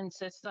why he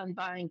insists on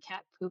buying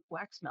cat poop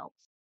wax melts.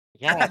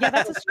 Yeah, Yeah,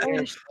 that's a it's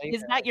weird strange.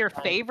 Is flavor. that your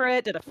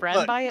favorite? Did a friend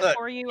Look, buy it look,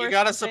 for you you or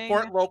gotta something?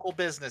 support local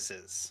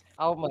businesses.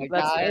 Oh my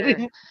That's god.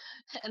 fair.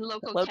 And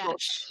local Local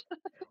cats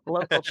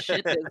local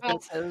shit Well,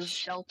 businesses.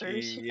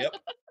 shelters. Yep.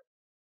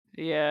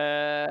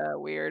 Yeah,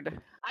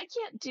 weird. I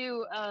can't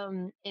do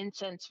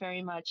incense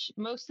very much.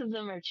 Most of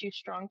them are too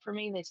strong for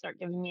me. They start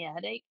giving me a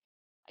headache.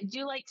 I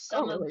do like Oh,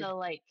 some of really? the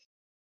like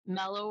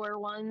mellower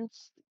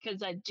ones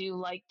because I do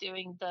like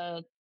doing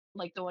the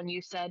one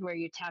you said where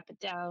you tap it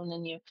down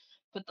and you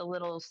put the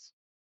little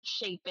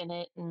shape in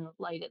it and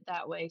light it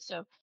that way.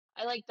 So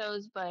I like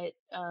those, but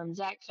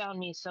Zach found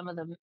me some of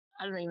them.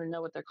 I don't even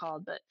know what they're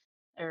called, but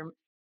they're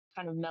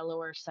kind of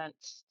mellower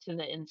scents to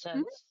the Mhm.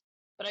 incense.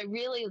 But I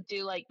really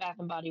do like Bath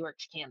and Body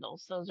Works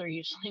candles. Those are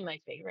usually my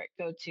favorite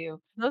go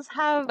to. Those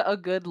have a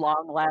good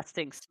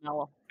long-lasting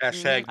smell.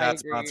 Hashtag I not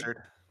agree.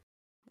 sponsored.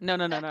 No.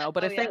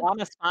 But Oh if they yeah, want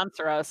to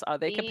sponsor us,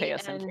 they could pay B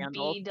us in and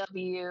candles.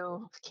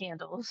 BW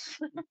candles,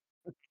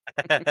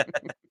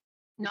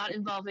 not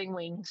involving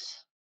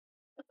wings.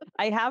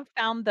 I have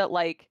found that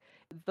like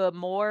the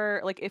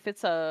more like if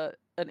it's an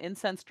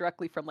incense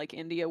directly from like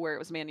India where it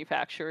was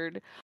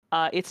manufactured,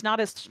 it's not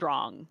as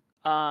strong.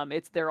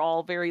 They're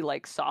all very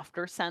like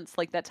softer scents.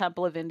 Like that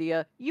Temple of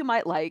India, you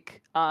might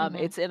like. Hmm.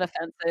 It's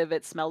inoffensive.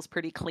 It smells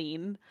pretty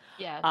clean.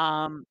 Yeah,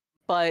 Um,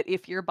 but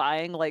if you're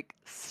buying like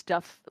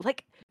stuff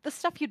like the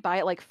stuff you'd buy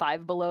at like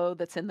Five Below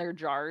that's in their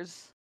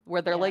jars,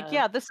 where they're like,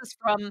 yeah. yeah, this is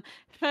from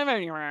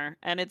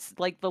and it's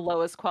like the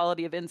lowest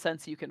quality of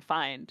incense you can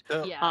find.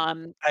 So Yeah.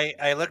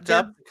 I looked They're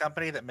up the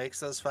company that makes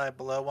those Five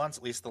Below ones,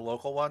 at least the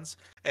local ones,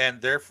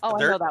 and they're Oh, I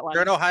they're know that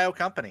they're an one. Ohio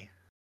company.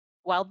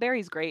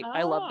 Wildberry's great.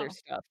 I love their Oh,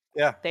 stuff.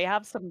 Yeah. They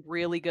have some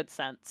really good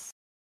scents.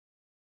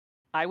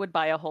 I would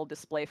buy a whole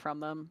display from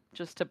them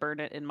just to burn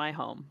it in my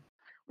home.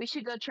 we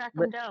should go track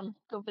Li- them down.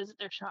 Go visit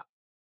their shop.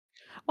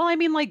 Well, I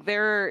mean, like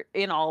they're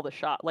in all the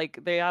shop.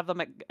 Like they have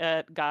them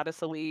at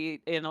Goddess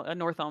Elite in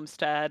North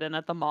Olmsted and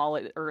at the mall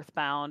at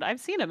Earthbound. I've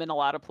seen them in a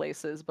lot of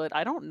places, but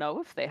I don't know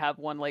if they have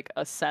one like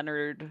a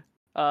centered.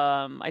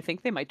 I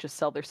think they might just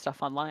sell their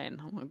stuff online.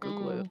 I'm gonna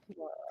Google it.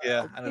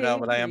 Yeah, I don't know,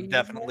 but I am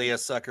definitely a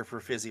sucker for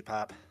Fizzy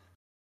Pop.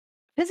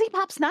 Fizzy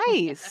Pop's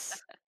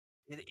nice.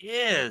 It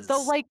is.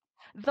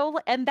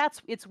 And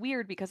it's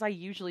weird because I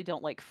usually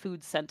don't like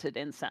food scented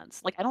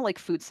incense. Like I don't like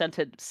food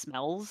scented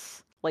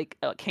smells, like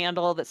a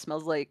candle that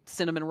smells like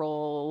cinnamon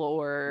roll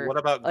or What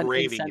about an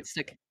gravy? incense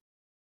stick.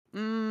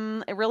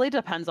 It really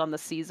depends on the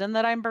season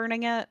that I'm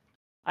burning it.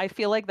 I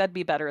feel like that'd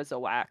be better as a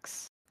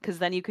wax because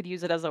then you could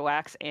use it as a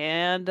wax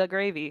and a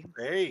gravy.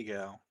 There you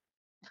go.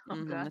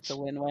 Oh It's a gosh.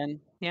 win-win.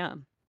 Yeah,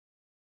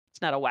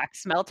 it's not a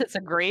wax melt; it's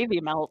a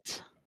gravy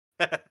melt.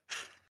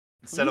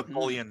 Instead of Mhm.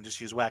 bullion, just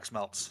use wax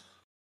melts.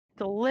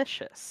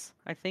 Delicious.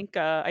 I think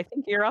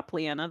you're up,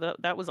 Leanna.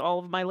 That was all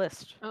of my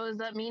list. Oh, is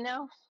that me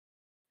now?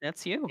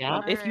 That's you.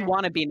 Yeah. If you Alright.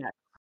 want to be next.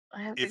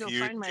 I have to If go you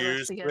find my choose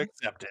list to again.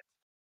 accept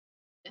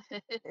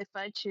it. If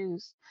I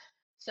choose.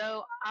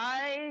 So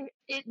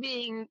it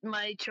being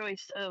my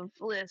choice of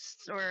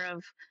lists or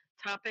of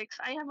topics,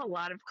 I have a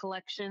lot of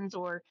collections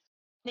or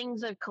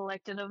things I've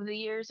collected over the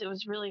years. It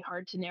was really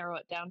hard to narrow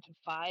it down to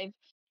five.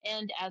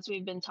 And as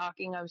we've been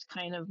talking, I was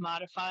kind of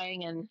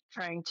modifying and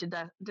trying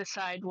to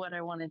decide what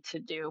I wanted to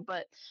do.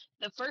 But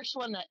the first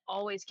one that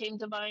always came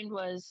to mind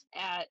was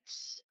at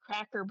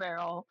Cracker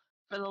Barrel.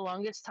 For the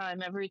longest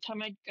time, every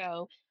time I'd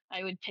go,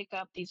 I would pick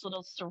up these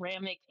little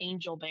ceramic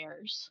angel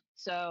bears.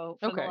 So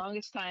for the Okay.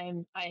 longest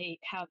time, I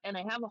have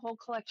a whole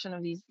collection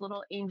of these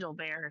little angel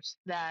bears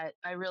that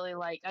I really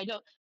like. I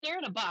don't. They're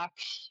in a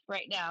box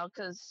right now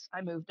because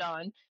I moved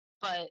on,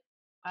 but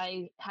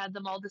I had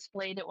them all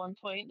displayed at one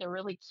point. They're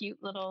really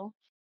cute little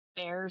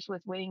bears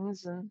with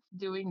wings and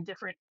doing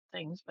different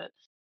things, but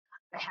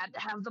I had to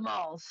have them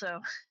all. So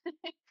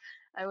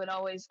I would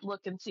always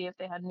look and see if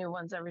they had new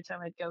ones every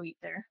time I'd go eat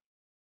there.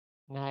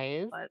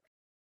 Nice.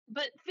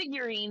 But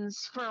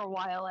figurines, for a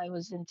while I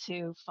was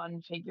into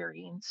fun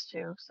figurines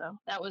too, so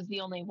that was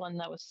the only one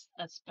that was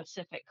a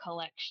specific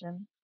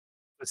collection.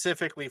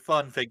 Specifically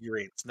fun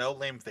figurines, no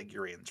lame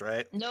figurines,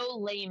 right? No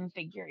lame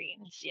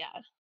figurines,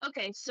 yeah.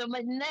 Okay, so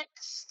my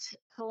next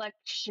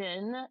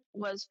collection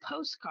was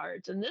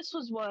postcards, and this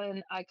was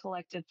one I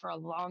collected for a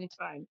long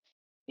time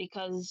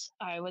because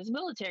I was a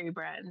military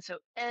brat, and so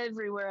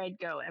everywhere I'd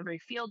go, every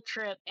field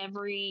trip,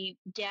 every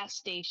gas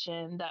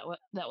station that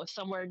was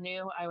somewhere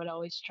new, I would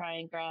always try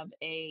and grab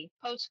a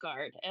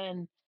postcard.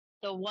 And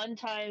the one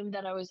time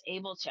that I was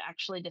able to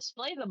actually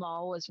display them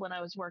all was when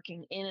I was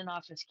working in an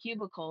office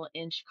cubicle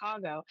in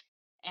Chicago,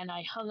 and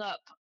I hung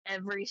up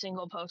every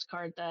single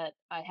postcard that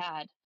I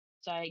had.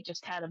 So I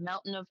just had a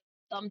mountain of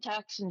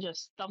thumbtacks and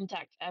just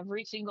thumbtacked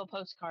every single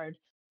postcard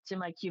to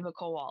my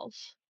cubicle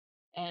walls.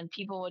 And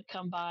people would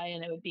come by,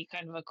 and it would be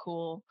kind of a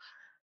cool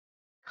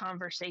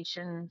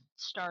conversation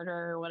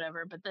starter or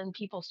whatever. But then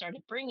people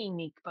started bringing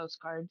me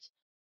postcards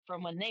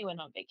from when they went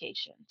on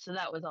vacation. So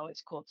that was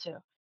always cool too.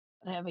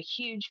 I have a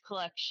huge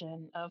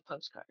collection of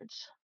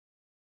postcards.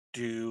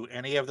 Do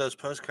any of those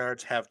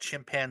postcards have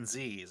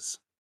chimpanzees?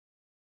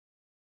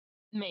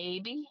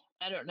 Maybe.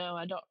 I don't know.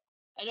 I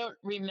don't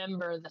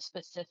remember the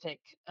specific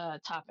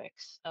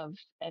topics of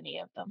any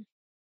of them.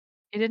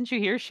 Hey, didn't you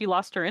hear she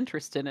lost her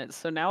interest in it?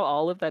 So now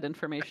all of that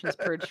information is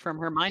purged from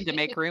her mind to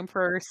make room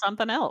for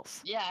something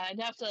else. Yeah, I'd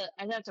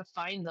have to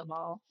find them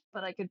all,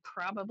 but I could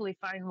probably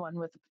find one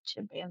with a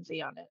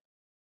chimpanzee on it.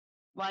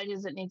 Why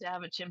does it need to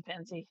have a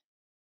chimpanzee?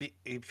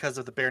 Because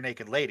of the Bare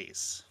Naked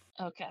Ladies.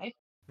 Okay.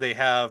 They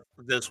have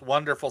this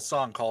wonderful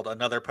song called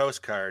Another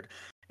Postcard,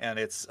 and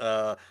it's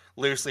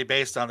loosely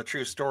based on the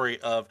true story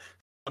of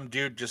some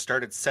dude just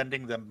started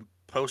sending them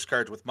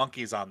postcards with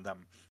monkeys on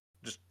them.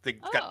 Just they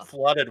Oh. got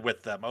flooded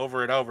with them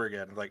over and over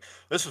again. Like,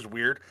 this is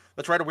weird.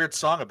 Let's write a weird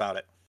song about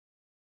it.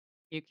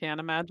 You can't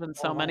imagine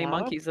so many Wow.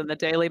 monkeys in the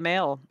Daily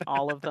Mail,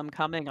 all of them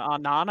coming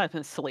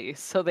anonymously,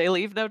 so they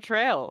leave no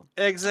trail.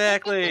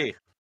 Exactly.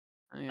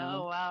 Yeah.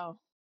 Oh wow.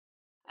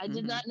 I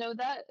did Mhm. not know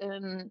that,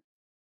 and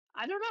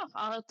I don't know.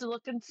 I'll have to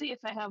look and see if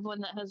I have one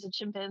that has a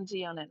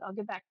chimpanzee on it. I'll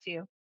get back to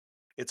you.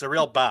 It's a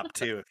real bop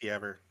too, if you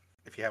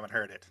haven't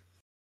heard it.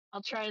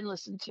 I'll try and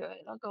listen to it.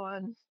 I'll go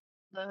on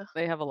the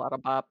They have a lot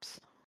of bops.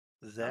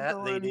 That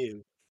go they on.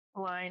 do.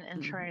 line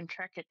and try Mhm. and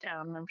track it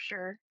down. I'm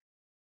sure.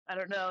 I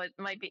don't know. It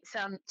might be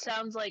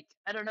sounds like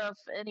I don't know if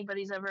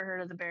anybody's ever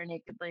heard of the Bare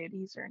Naked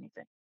Ladies or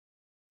anything.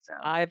 So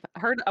I've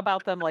heard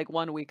about them like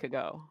 1 week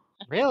ago.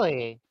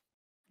 Really?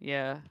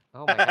 Yeah.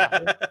 Oh my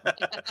god.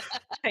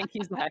 Thank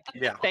you, Zach.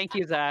 Yeah. Thank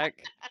you,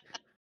 Zach.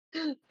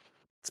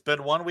 It's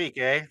been 1 week,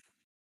 eh?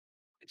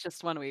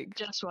 Just 1 week.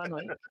 just 1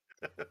 week.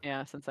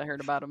 Yeah, since I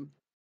heard about them.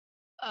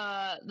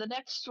 The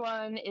next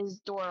one is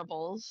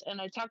Doorables,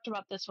 and I talked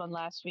about this one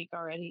last week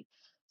already,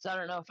 so I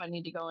don't know if I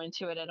need to go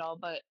into it at all.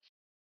 But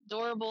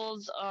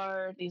Doorables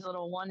are these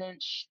little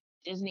 1-inch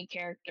Disney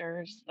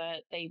characters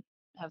that they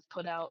have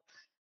put out,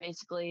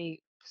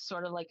 basically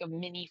sort of like a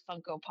mini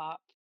Funko Pop,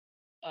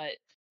 but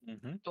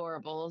Mm-hmm.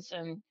 Doorables,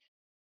 and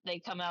they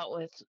come out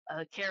with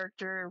a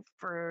character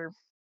for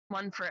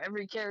one for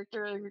every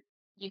character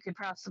you could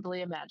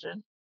possibly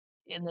imagine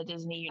in the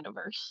Disney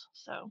universe.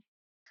 So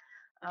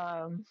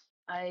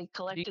I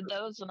collected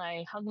those and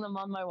I hung them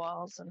on my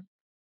walls, and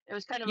it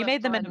was kind of You a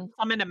made them fun.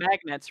 some into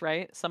magnets,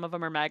 right? Some of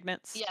them are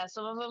magnets? Yeah,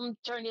 some of them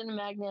turned into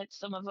magnets.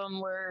 Some of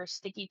them were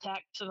sticky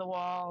tacked to the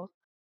wall.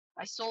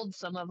 I sold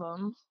some of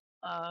them.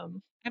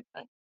 Yep.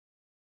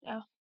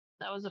 Yeah,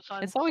 that was a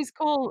fun It's always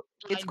cool.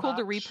 It's blind cool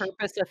to box.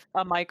 repurpose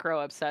a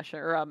micro obsession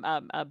or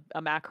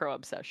a macro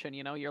obsession.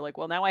 You know, you're like,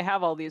 well, now I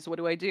have all these. What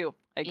do?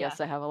 I Yeah.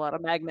 guess I have a lot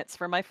of magnets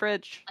for my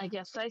fridge. I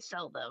guess I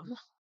sell them.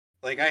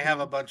 Like, I have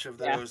a bunch of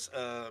Yeah. those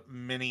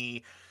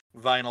mini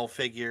vinyl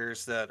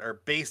figures that are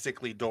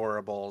basically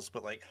Doorables,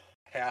 but like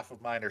half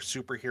of mine are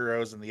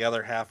superheroes and the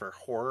other half are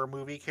horror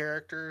movie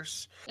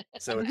characters.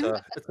 So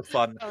it's a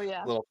fun Oh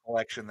yeah. little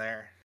collection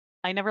there.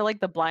 I never liked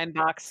the blind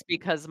box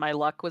because my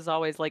luck was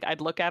always like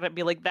I'd look at it and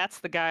be like, that's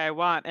the guy I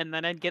want, and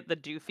then I'd get the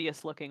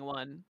doofiest looking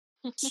one.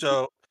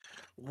 So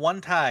one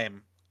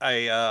time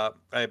I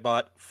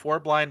bought 4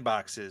 blind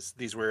boxes.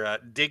 These were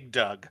Dig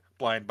Dug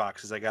blind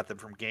boxes. I got them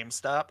from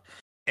GameStop,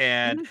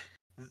 and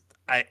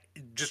I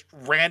just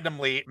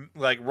randomly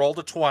like rolled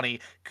a 20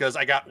 because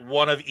I got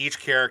one of each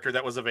character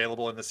that was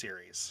available in the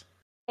series.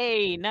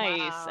 Hey,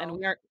 nice. And Wow.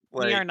 we are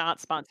Like,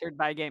 not sponsored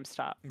by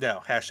GameStop.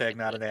 no, hashtag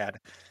not an ad.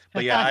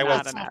 But yeah, I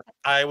Not was an ad.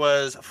 I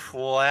was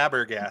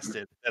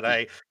flabbergasted that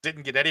I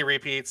didn't get any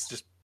repeats.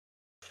 Just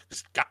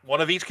got one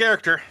of each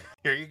character.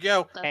 Here you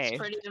go. That's Hey.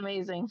 pretty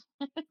amazing.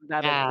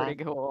 That Yeah. is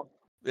pretty cool.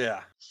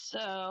 Yeah.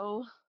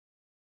 So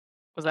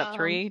Was that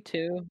 3,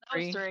 2, that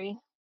was 3? 3.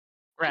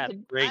 Rad. I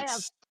have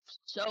Great.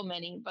 so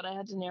many, but I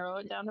had to narrow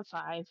it down to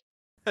 5.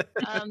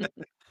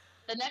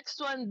 The next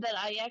one that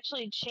I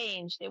actually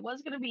changed, it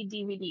was going to be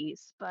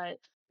DVDs, but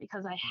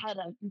because I had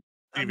a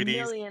DVDs.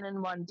 million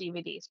and one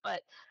DVDs,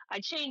 but I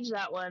changed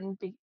that one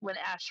when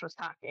Ash was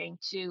talking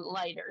to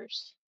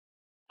lighters.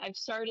 I've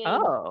started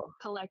Oh.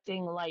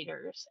 collecting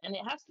lighters, and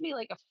it has to be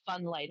like a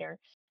fun lighter,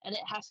 and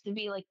it has to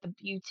be like the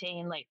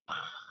butane, like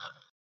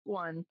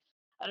one.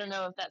 I don't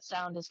know if that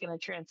sound is going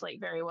to translate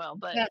very well,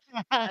 but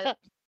I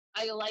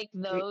like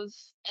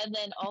those. And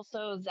then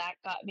also Zach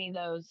got me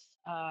those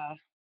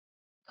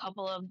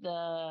couple of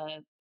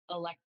the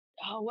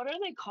what are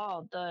they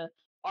called? The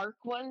arc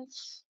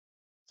ones.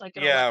 It's like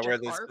an Yeah, where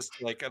electric there's arc.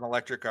 just like an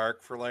electric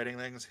arc for lighting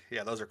things.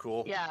 Yeah, those are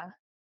cool. Yeah.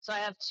 So I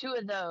have 2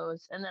 of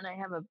those, and then I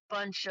have a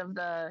bunch of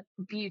the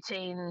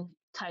butane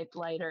type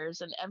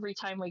lighters. And every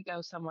time we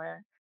go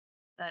somewhere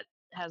that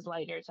has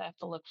lighters, I have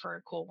to look for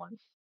a cool one.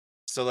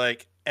 So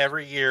like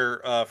every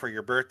year for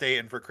your birthday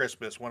and for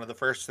Christmas, one of the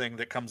first thing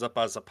that comes up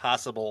as a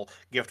possible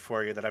gift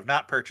for you that I've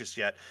not purchased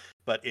yet,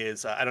 but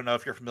is I don't know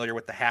if you're familiar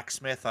with the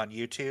Hacksmith on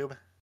YouTube.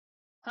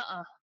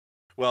 Uh-uh.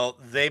 Well,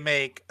 they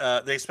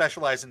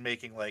specialize in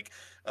making like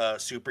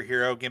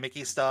superhero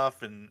gimmicky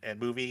stuff and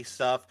movie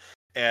stuff.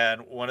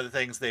 And one of the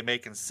things they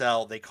make and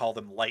sell, they call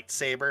them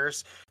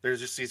lightsabers. There's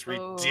just these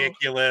Oh.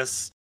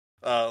 ridiculous,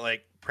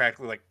 like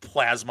practically like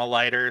plasma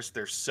lighters.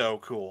 They're so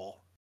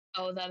cool.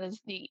 Oh, that is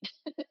neat.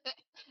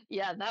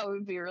 Yeah, that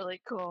would be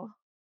really cool.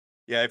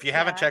 Yeah, if you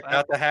haven't Yeah. checked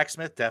out the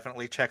Hacksmith,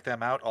 definitely check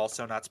them out.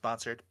 Also not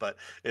sponsored, but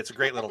it's a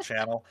great little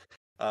channel.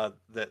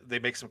 That they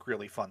make some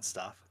really fun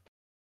stuff.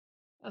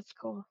 That's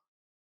cool.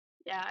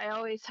 Yeah, I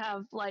always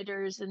have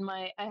lighters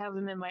I have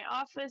them in my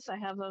office, I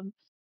have them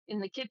in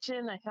the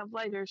kitchen, I have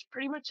lighters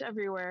pretty much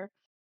everywhere.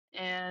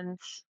 And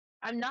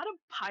I'm not a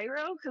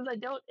pyro because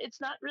it's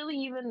not really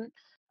even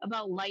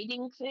about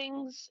lighting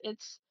things.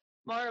 It's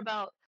more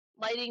about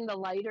lighting the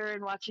lighter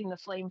and watching the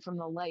flame from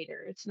the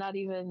lighter. It's not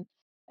even,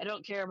 I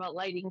don't care about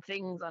lighting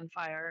things on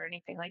fire or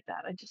anything like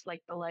that. I just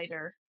like the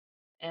lighter.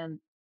 And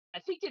I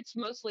think it's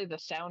mostly the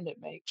sound it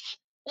makes.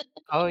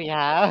 Oh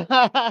yeah.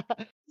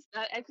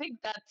 I think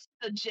that's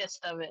the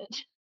gist of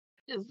it,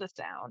 is the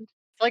sound.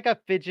 It's like a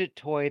fidget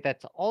toy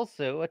that's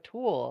also a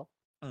tool.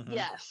 Mhm.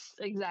 Yes,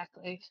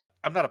 exactly.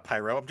 I'm not a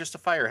pyro. I'm just a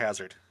fire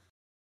hazard.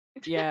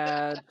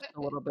 Yeah, just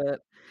a little bit.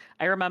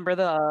 I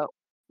remember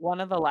one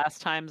of the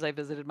last times I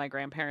visited my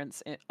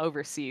grandparents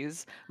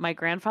overseas, my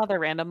grandfather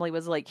randomly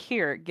was like,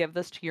 "Here, give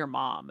this to your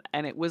mom."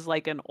 And it was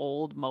like an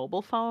old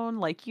mobile phone,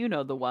 like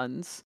the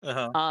ones.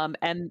 Uh-huh.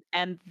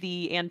 And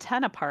the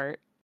antenna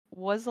part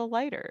was a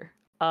lighter.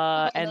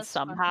 Oh, And that's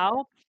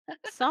fun.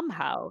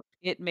 somehow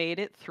it made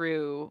it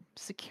through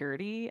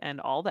security and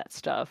all that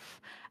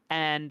stuff.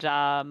 And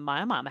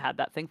my mom had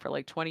that thing for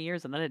like 20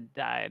 years and then it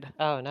died.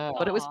 Oh no.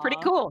 But it was pretty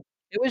Aw, cool.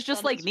 It was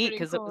just, that like, is neat pretty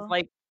because it was, cool.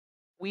 like,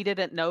 we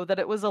didn't know that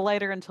it was a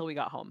lighter until we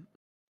got home.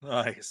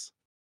 Nice.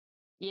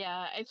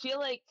 Yeah, I feel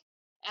like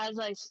as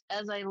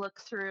I look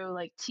through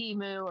like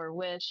Temu or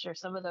Wish or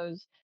some of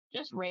those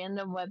just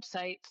random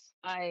websites,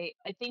 I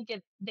think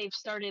they've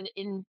started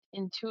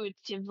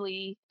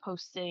intuitively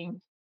posting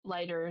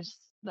lighters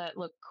that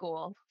look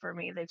cool for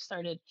me. They've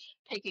started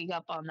picking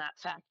up on that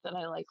fact that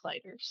I like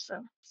lighters,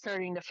 so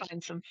starting to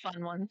find some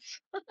fun ones.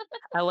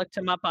 I looked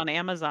them up on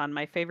Amazon.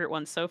 My favorite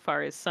one so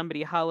far is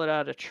somebody hollowed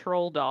out a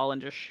troll doll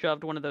and just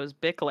shoved one of those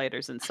Bic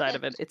lighters inside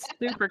of it. It's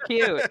super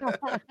cute.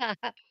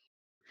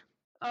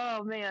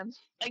 Oh man,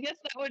 I guess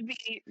that would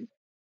be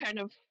kind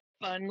of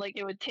fun. Like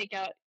you'd take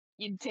out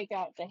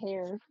the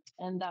hair,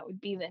 and that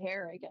would be the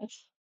hair, I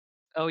guess.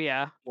 Oh,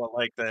 yeah. Well,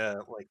 like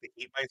the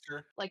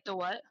Heatmeister, Like the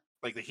what?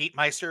 like the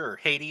Heatmeister or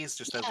Hades,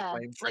 just as a Yeah,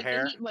 flame for like the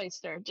hair.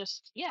 Heatmeister.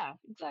 Just yeah,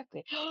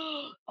 exactly.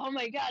 Oh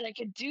my god, I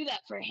could do that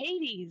for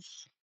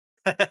Hades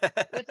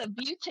with a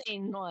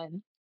butane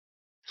one.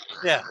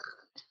 Yeah.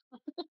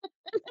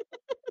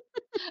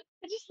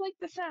 I just like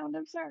the sound.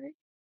 I'm sorry.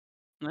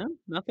 No,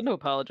 nothing to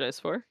apologize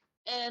for.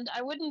 And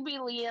I wouldn't be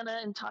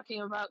Leanna and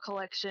talking about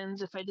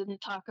collections if I didn't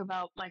talk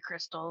about my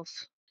crystals.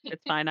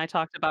 It's fine. I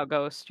talked about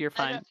Ghost. You're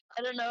fine.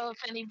 I don't know if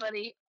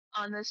anybody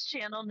on this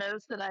channel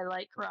knows that I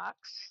like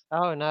rocks.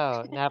 Oh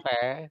no,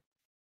 never.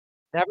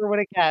 Never would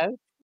have guessed.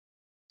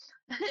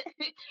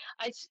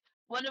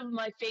 One of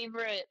my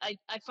favorite. I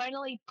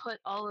finally put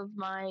all of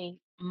my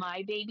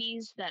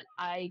babies that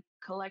I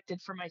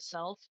collected for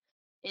myself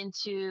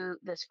into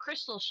this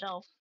crystal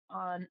shelf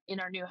on in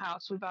our new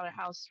house. We bought a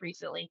house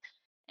recently,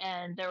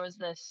 and there was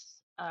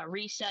this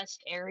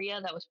recessed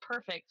area that was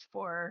perfect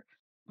for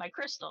my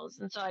crystals,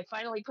 and so I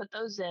finally put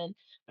those in.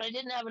 But I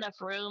didn't have enough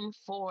room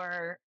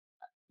for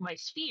my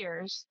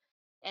spheres,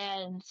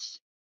 and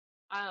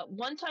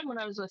one time when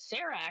I was with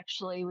Sarah,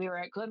 actually, we were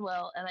at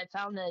Goodwill, and I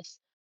found this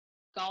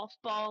golf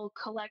ball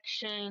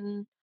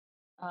collection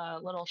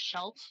little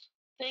shelf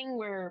thing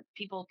where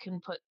people can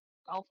put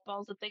golf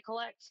balls that they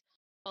collect.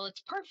 Well,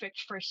 it's perfect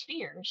for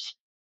spheres,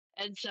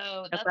 and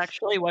so That's that's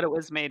actually what it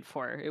was made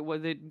for.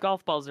 The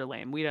golf balls are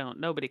lame.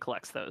 Nobody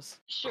collects those.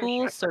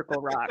 Cool sure.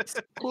 circle rocks.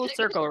 Cool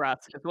circle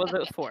rocks is what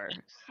it for.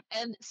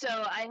 And so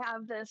I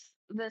have this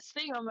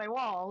thing on my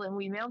wall, and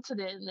we mounted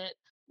it, and it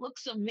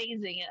looks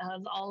amazing. It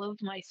has all of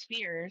my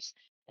spheres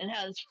and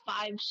has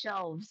 5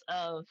 shelves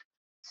of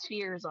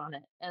spheres on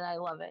it, and I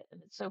love it,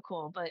 and it's so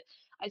cool. But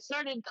I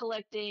started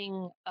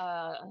collecting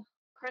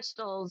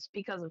crystals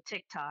because of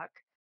TikTok,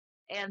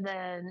 and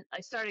then I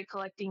started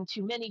collecting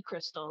too many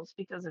crystals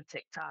because of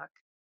TikTok.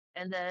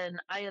 And then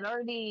I had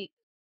already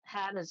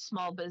had a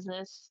small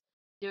business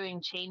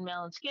doing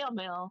chainmail and scale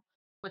mail,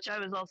 which I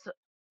was also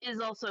is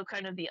also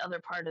kind of the other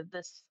part of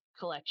this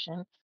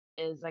collection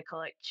is I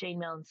collect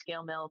chainmail and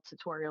scale mail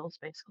tutorials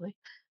basically.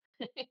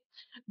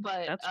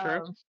 But That's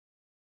true.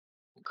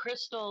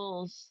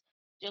 crystals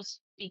just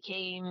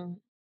became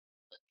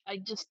I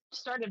just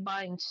started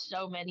buying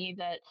so many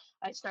that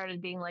I started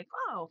being like,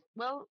 oh,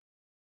 well,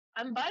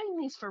 I'm buying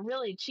these for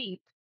really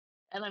cheap,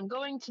 and I'm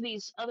going to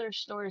these other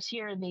stores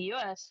here in the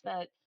US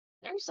that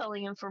they're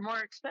selling them for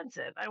more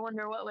expensive. I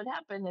wonder what would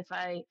happen if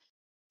I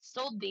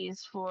sold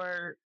these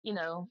for,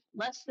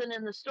 less than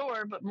in the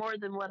store, but more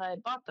than what I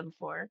bought them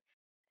for.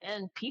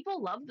 And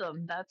people love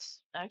them.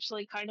 That's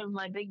actually kind of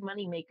my big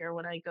money maker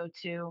when I go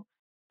to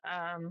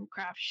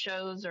craft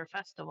shows or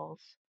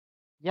festivals.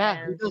 Yeah,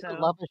 who And doesn't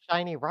love so a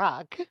shiny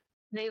rock?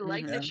 they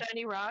like the Yeah. Mhm.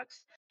 shiny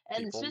rocks.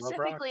 And People love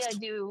specifically, I rocks.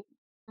 do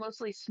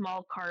mostly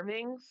small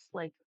carvings,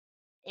 like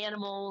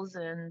animals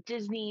and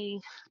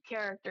Disney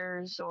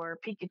characters or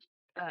Pikachu,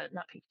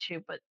 not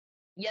Pikachu, but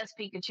yes,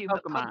 Pikachu,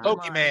 but Pokemon.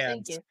 Pokemon.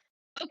 Thank Pokemans. you.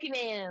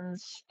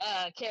 Pokemon's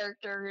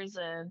characters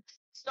and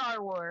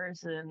Star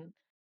Wars, and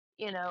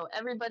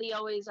everybody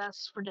always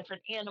asks for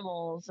different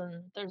animals,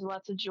 and there's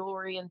lots of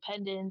jewelry and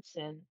pendants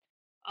and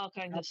all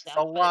kinds of stuff.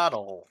 But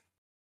Axolotl.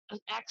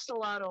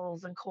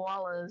 axolotls and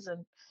koalas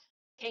and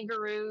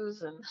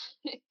kangaroos and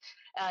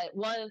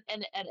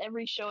at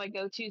every show I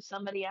go to,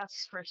 somebody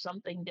asks for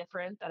something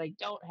different that I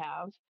don't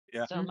have.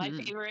 Yeah. So my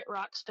Mhm. favorite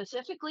rock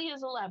specifically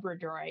is a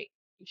labradorite.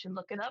 You should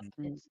look it up.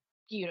 Mm. It's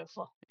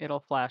beautiful. It'll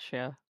flash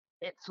you.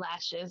 It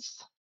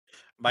flashes.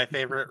 My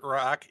favorite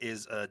rock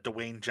is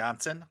Dwayne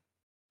Johnson.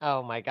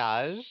 Oh my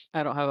gosh.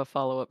 I don't have a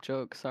follow-up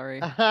joke, sorry.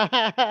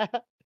 Yeah,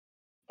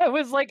 It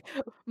was like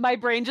my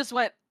brain just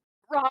went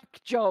rock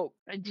joke.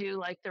 I do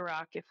like the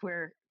rock if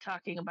we're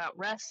talking about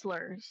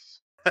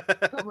wrestlers,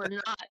 but we're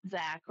not,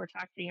 Zach. We're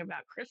talking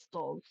about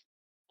crystals.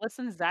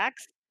 Listen, Zach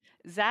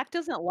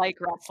doesn't like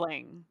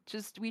wrestling.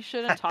 Just we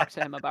shouldn't talk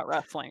to him about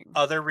wrestling.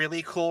 Other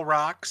really cool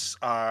rocks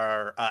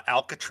are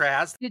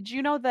Alcatraz. Did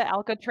you know that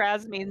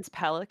Alcatraz means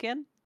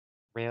pelican?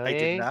 I did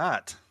really?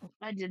 not.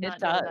 I did It not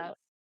know does. that.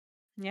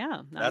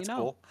 Yeah, now That's you know.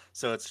 cool.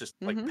 So it's just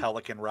like Mhm.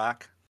 Pelican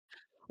Rock.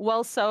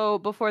 Well, so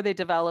before they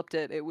developed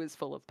it, it was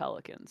full of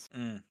pelicans,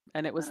 Mm.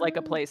 and it was like a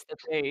Oh. place that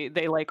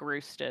they like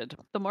roosted.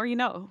 The more you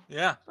know.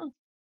 Yeah.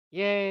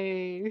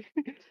 Yay.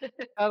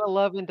 Gotta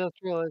love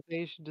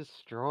industrialization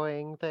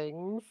destroying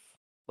things.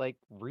 Like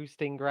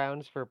roosting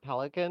grounds for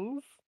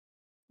pelicans.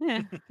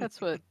 Yeah,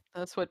 that's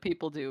what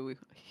people do.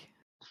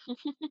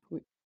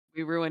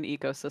 We ruin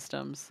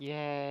ecosystems.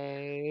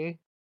 Yay.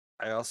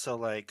 I also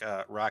like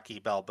Rocky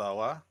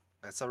Balboa.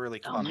 That's a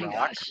really Oh fun my rock.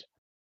 gosh.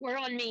 We're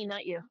on me,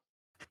 not you.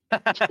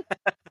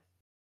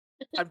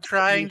 I'm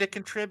trying to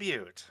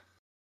contribute.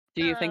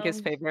 Do you think his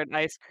Um, favorite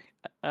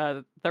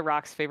The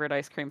Rock's favorite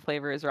ice cream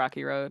flavor is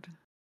Rocky Road?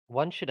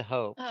 One should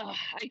hope. Oh,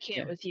 I can't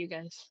Yeah. with you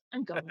guys.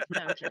 I'm going.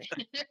 No, I'm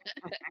kidding.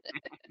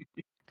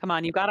 Come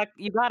on, you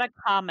gotta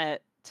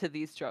comment to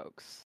these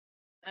jokes.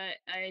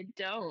 I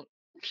don't.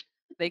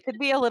 They could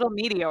be a little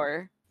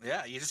meteor.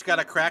 Yeah, you just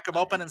gotta crack them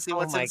open and see Oh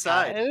what's my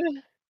inside.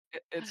 god.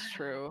 It's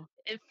true.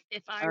 If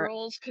eye Alright.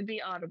 rolls could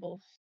be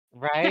audible,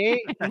 Right?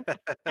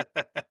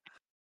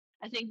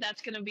 I think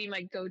that's going to be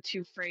my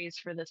go-to phrase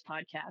for this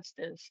podcast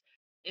is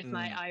if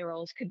my Mm. eye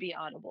rolls could be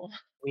audible.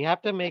 We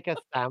have to make a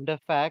sound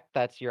effect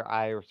that's your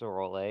eyes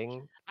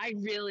rolling. I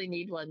really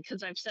need one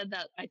because I've said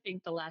that I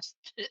think the last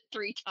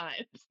 3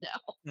 times now.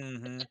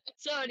 Mhm.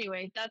 So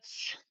anyway,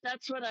 that's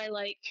what I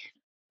like.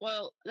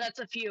 Well, that's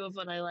a few of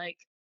what I like.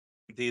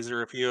 These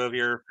are a few of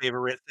your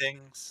favorite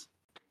things.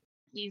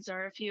 These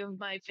are a few of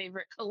my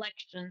favorite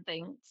collection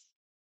things.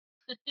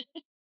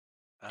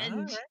 And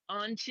Alright.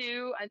 on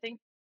to I think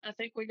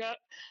we got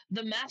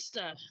the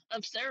master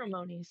of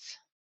ceremonies.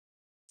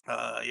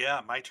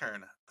 Yeah, my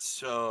turn.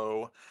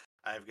 So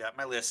I've got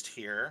my list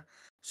here.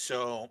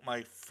 So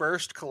my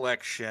first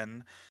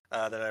collection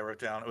that I wrote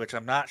down, which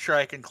I'm not sure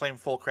I can claim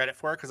full credit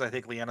for because I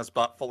think Leanna's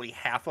bought fully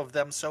half of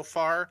them so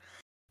far.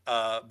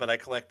 But I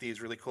collect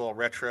these really cool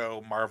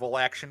retro Marvel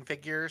action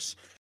figures.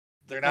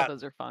 They're Oh, not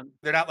those are fun.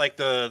 they're not like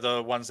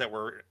the ones that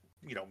were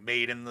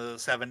made in the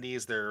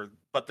 70s.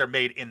 But they're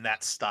made in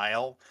that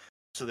style.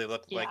 So they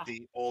look like Yeah.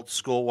 the old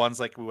school ones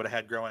like we would have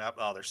had growing up.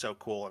 Oh, they're so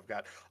cool. I've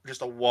got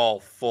just a wall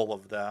full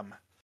of them.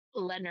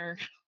 Lenner.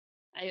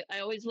 I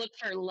always look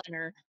for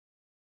Lenner.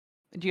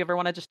 Do you ever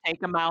want to just take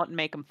them out and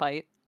make them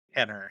fight?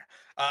 Henner.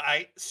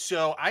 I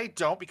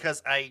don't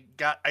because I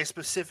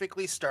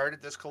specifically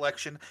started this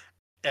collection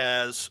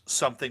as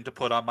something to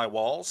put on my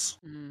walls.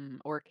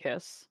 Or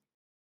kiss?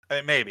 I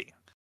mean, maybe.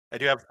 I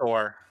do have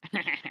Thor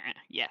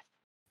Yeah.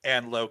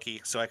 and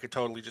Loki, so I could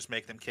totally just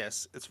make them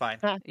kiss. It's fine.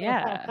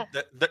 Yeah.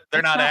 They're That's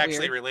not not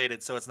actually weird.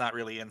 related, so it's not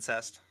really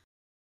incest.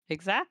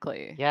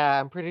 Exactly. Yeah,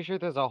 I'm pretty sure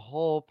there's a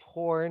whole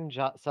porn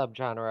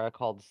subgenre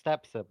called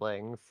step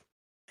siblings.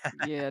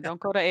 Yeah, don't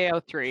go to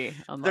AO3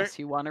 unless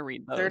you want to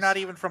read those. They're not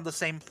even from the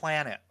same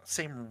planet,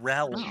 same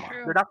realm. That's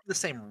true. They're not from the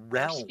same Or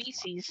realm.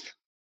 species.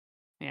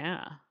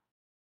 Yeah.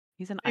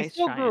 He's an They ice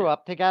still giant. grew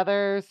up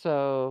together,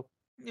 so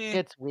Eh,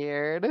 it's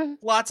weird.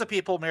 lots of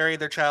people marry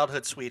their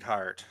childhood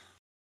sweetheart.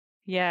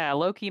 Yeah,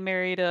 Loki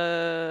married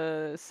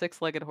a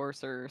six-legged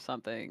horse or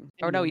something.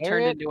 Or no, he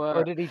Marry turned it, into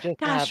or a did he just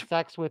Gosh. have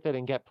sex with it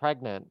and get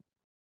pregnant?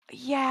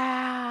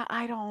 Yeah,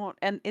 I don't.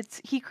 And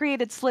he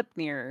created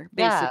Slipnir,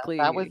 Yeah, basically.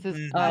 that was his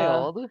Mhm.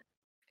 child.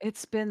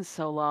 It's been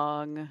so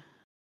long.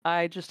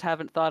 I just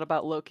haven't thought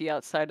about Loki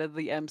outside of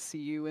the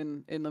MCU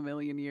in a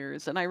million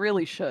years, and I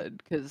really should,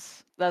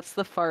 because that's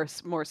the far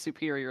more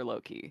superior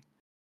Loki.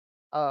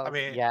 Oh, I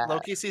mean, yeah.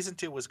 Loki season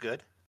 2 was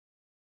good.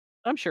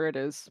 I'm sure it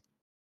is.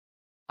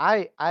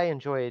 I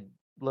enjoyed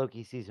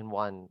Loki season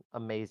 1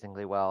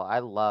 amazingly well. I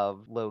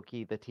love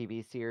Loki, the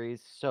TV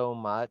series, so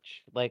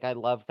much. Like, I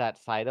love that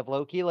side of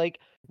Loki. Like,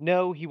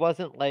 no, he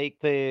wasn't like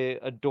the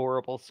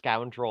adorable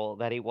scoundrel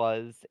that he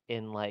was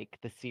in like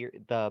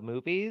the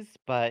movies,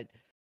 but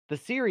the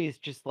series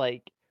just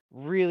like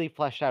really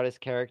fleshed out his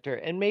character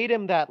and made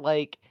him that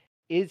like,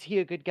 is he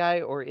a good guy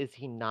or is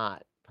he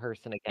not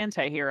person again?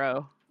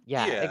 Anti-hero.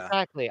 Yeah, Yeah.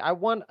 exactly. I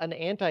want an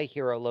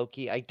anti-hero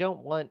Loki. I don't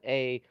want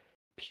a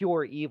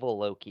pure evil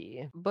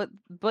Loki. But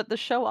the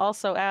show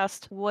also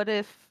asked, what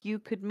if you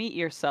could meet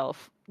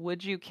yourself?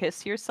 Would you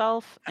kiss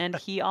yourself? And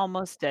he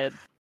almost did.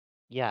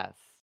 Yes.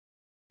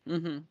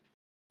 hmm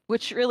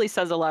Which really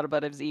says a lot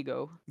about his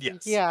ego.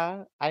 Yes.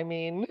 Yeah, I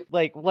mean,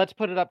 like, let's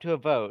put it up to a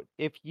vote.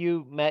 If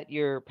you met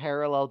your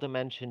parallel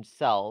dimension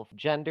self,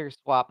 gender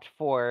swapped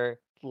for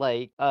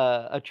like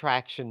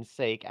attraction's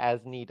sake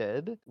as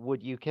needed,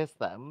 would you kiss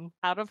them?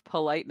 Out of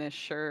politeness,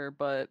 sure,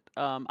 but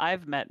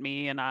I've met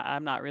me and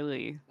I'm not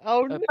really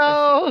Oh a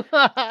no!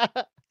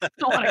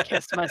 don't want to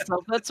kiss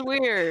myself. That's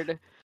weird.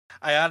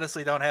 I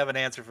honestly don't have an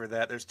answer for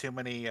that. There's too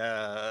many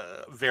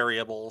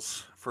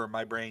variables for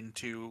my brain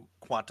to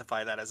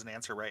quantify that as an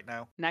answer right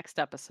now. Next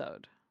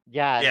episode.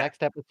 Yeah, Yeah.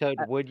 next episode,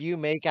 would you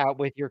make out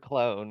with your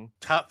clone?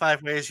 Top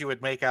 5 ways you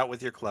would make out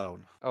with your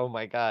clone. Oh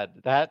my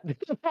god, that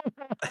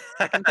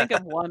I can think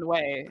of one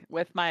way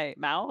with my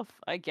mouth,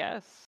 I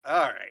guess.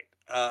 All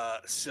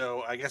right.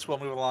 So I guess we'll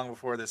move along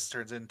before this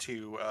turns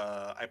into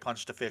I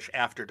Punched a Fish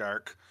After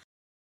Dark.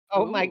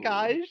 Oh my Ooh.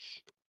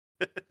 gosh.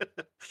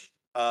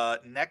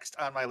 Next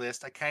on my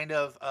list, I kind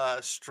of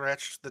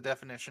stretched the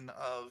definition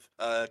of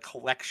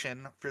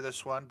collection for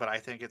this one, but I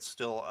think it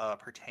still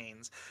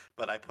pertains.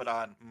 But I put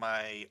on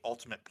my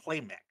ultimate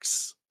play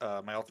mix,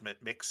 my ultimate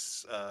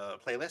mix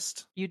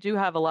playlist. You do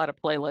have a lot of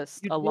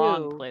playlists, You a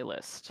long do.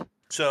 playlist.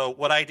 So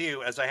what I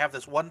do is I have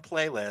this one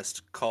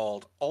playlist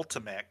called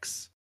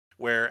Ultimix,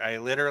 where I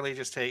literally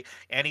just take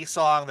any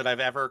song that I've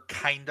ever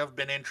kind of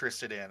been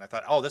interested in. I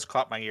thought, oh, this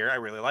caught my ear. I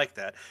really like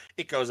that.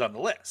 It goes on the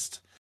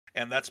list.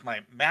 And that's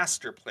my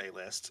master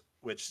playlist,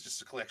 which is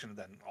just a collection of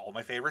then all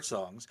my favorite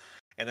songs.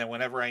 And then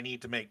whenever I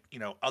need to make,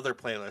 other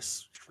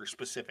playlists for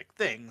specific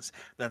things,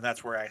 then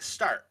that's where I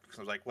start. Because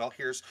I was like, well,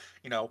 here's,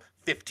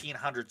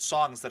 1,500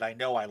 songs that I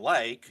know I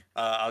like.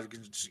 I'll,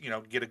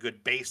 get a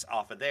good base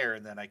off of there,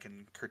 and then I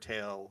can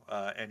curtail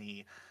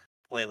any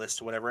playlist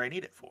to whatever I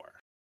need it for.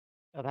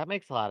 Oh, that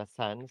makes a lot of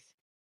sense.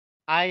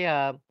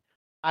 I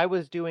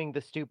was doing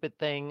the stupid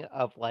thing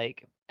of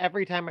like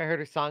every time I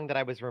heard a song that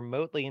I was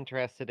remotely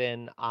interested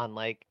in on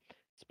like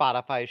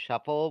Spotify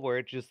Shuffle, where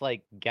it just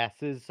like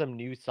guesses some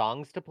new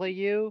songs to play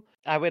you,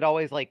 I would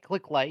always like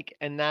click like,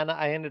 and then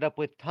I ended up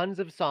with tons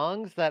of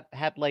songs that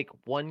had like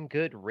one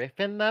good riff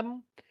in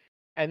them.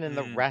 And then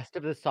the Mm. rest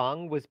of the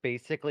song was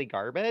basically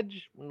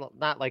garbage.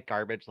 Not like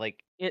garbage,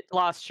 like, It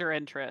lost your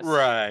interest.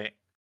 Right.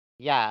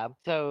 yeah.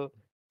 So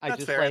I That's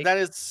just fair. like,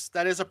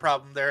 That is a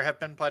problem. There have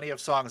been plenty of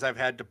songs I've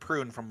had to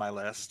prune from my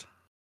list.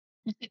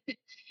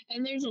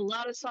 And there's a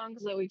lot of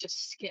songs that we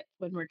just skip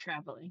when we're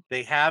traveling.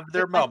 They have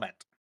their I-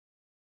 moment.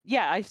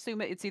 Yeah, I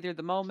assume it's either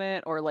the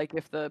moment or like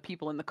if the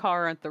people in the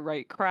car aren't the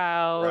right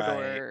crowd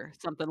Right. or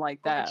something like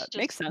Or that. it's just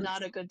Makes sense.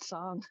 not a good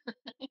song.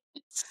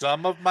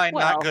 Some of my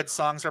Well- not good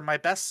songs are my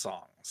best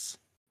songs.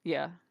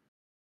 Yeah.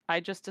 I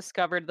just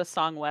discovered the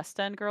song West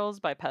End Girls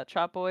by Pet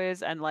Shop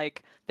Boys, and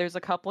like there's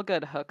a couple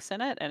good hooks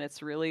in it, and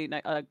it's really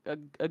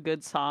a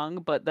good song.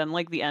 But then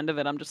like the end of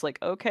it, I'm just like,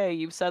 okay,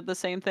 you've said the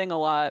same thing a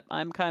lot.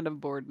 I'm kind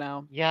of bored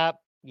now. yep,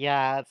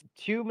 yeah, it's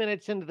 2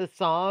 minutes into the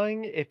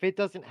song, if it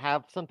doesn't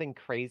have something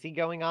crazy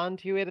going on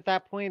to it at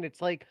that point, it's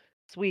like,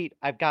 "Sweet,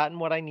 I've gotten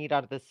what I need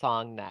out of this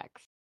song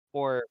next."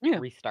 Or Yeah.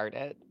 restart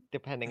it,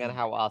 depending on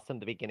how awesome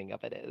the beginning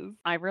of it is.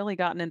 I've really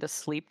gotten into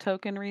Sleep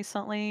Token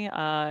recently.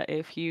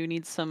 If you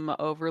need some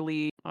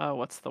overly,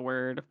 what's the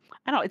word?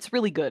 I don't know. It's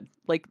really good.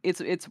 Like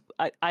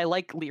I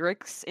like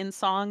lyrics in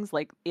songs.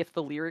 Like if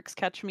the lyrics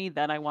catch me,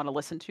 then I want to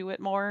listen to it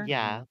more.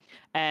 Yeah.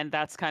 And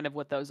that's kind of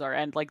what those are.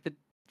 And like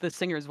the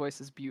singer's voice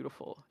is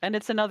beautiful. And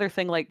it's another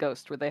thing like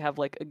Ghost, where they have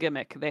like a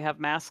gimmick. They have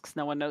masks.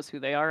 No one knows who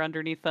they are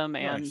underneath them,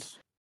 and Nice.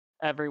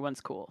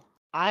 everyone's cool.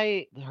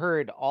 I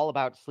heard all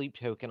about Sleep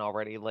Token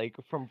already, like,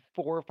 from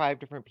 4 or 5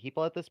 different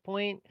people at this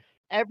point.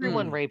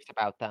 Everyone Mm. raves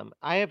about them.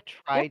 I have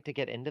tried to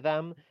get into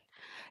them.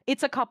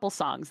 It's a couple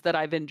songs that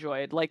I've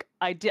enjoyed. Like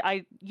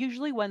I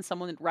usually when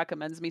someone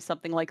recommends me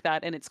something like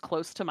that and it's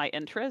close to my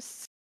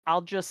interests,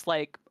 I'll just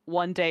like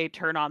one day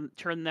turn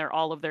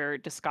all of their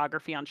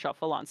discography on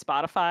shuffle on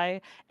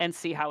Spotify and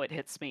see how it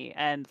hits me.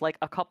 And like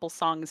a couple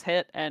songs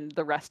hit and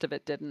the rest of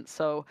it didn't.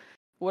 So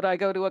would I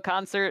go to a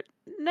concert?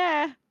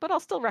 Nah, but I'll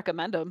still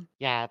recommend them.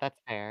 Yeah, that's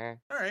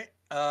fair. All right.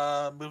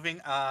 Moving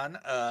on.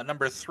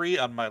 Number 3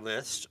 on my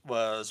list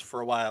was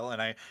for a while,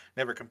 and I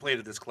never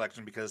completed this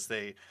collection because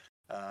they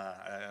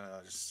I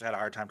just had a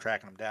hard time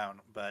tracking them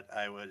down. But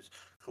I was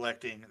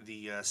collecting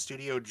the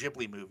Studio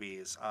Ghibli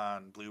movies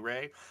on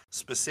Blu-ray,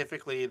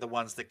 specifically the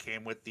ones that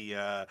came with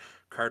the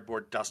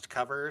cardboard dust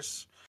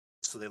covers,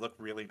 so they look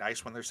really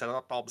nice when they're set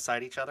up all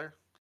beside each other.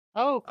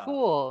 Oh,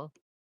 cool.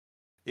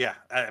 Yeah,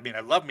 I mean, I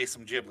love me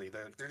some Ghibli.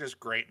 They're just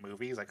great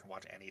movies. I can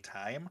watch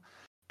anytime.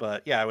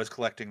 But yeah, I was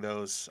collecting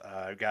those.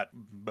 I got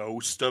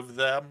most of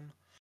them.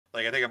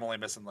 Like, I think I'm only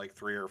missing like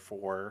 3 or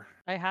 4.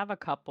 I have a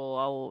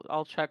couple.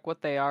 I'll check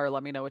what they are.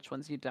 Let me know which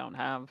ones you don't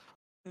have.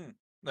 Hmm,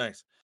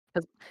 nice.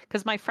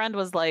 Because my friend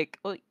was like,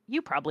 "Well,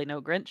 you probably know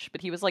Grinch,"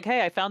 but he was like,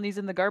 "Hey, I found these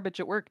in the garbage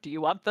at work. Do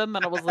you want them?"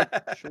 And I was like,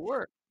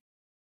 "Sure."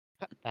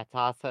 That's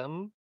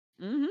awesome.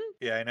 Hmm.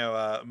 Yeah, I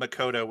know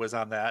Makoto was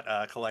on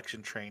that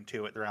collection train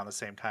too at around the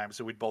same time.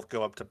 So we'd both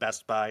go up to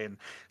Best Buy and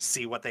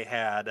see what they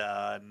had.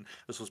 And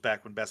this was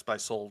back when Best Buy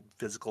sold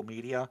physical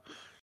media.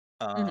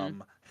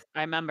 Hmm.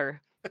 I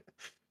remember.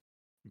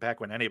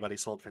 Back when anybody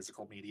sold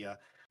physical media.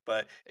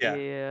 But yeah,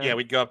 Yeah.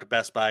 we'd go up to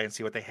Best Buy and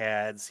see what they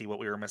had, see what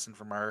we were missing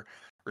from our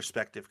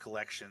respective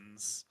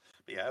collections.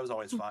 But yeah, it was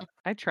always fun.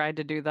 I tried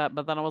to do that,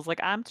 but then I was like,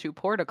 I'm too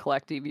poor to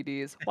collect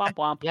DVDs. Womp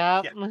womp.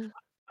 Yep. Yeah.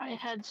 I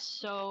had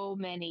so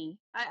many.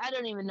 I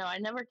don't even know. I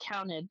never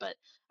counted, but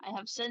I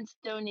have since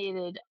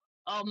donated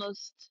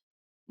almost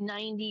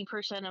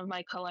 90% of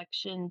my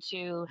collection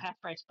to half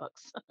price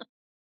books.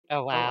 Oh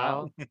Oh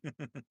wow.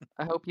 wow.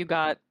 I hope you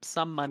got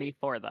some money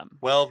for them.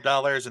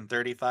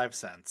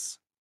 $12.35.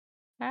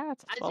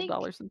 That's I think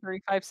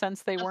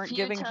 $12.35 they a weren't few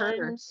giving her.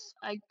 times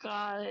I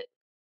got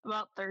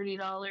about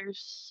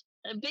 $30,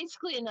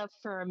 basically enough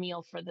for a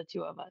meal for the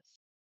two of us.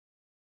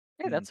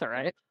 Hey, that's all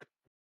right.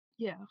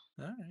 Yeah.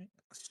 All right.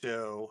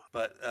 So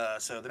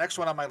the next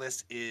one on my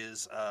list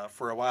is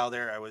for a while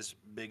there I was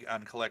big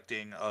on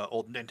collecting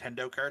old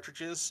Nintendo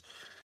cartridges,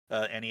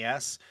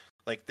 NES.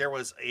 Like there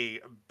was a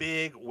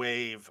big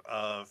wave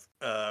of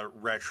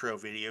retro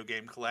video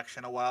game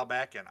collection a while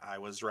back, and I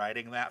was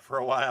riding that for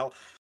a while.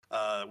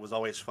 It was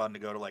always fun to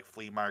go to like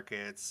flea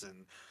markets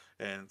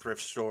and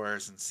thrift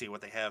stores and see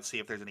what they have, see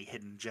if there's any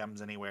hidden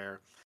gems anywhere.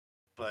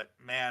 But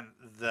man,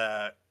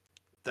 the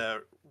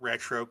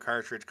retro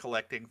cartridge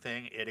collecting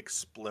thing, it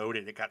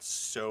exploded. It got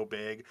so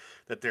big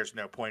that there's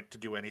no point to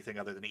do anything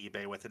other than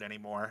eBay with it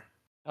anymore.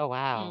 Oh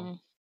wow. Mm.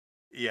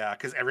 Yeah,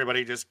 because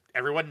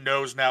everyone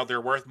knows now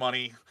they're worth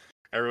money.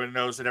 Everyone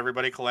knows that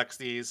everybody collects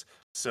these,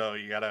 so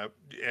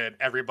and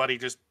everybody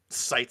just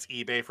cites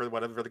eBay for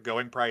whatever the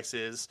going price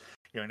is.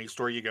 You know, any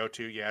store you go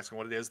to, you ask them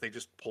what it is, they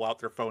just pull out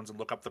their phones and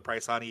look up the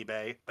price on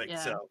eBay.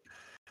 Yeah.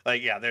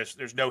 Yeah,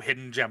 there's no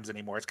hidden gems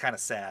anymore. It's kind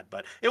of sad,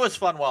 but it was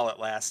fun while it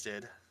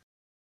lasted.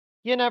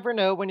 You never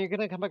know when you're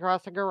gonna come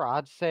across a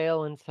garage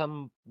sale and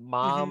some Hmm.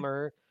 mom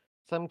or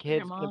some Your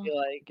kid's gonna be mom.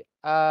 like,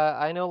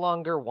 I no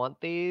longer want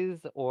these,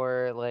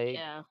 or like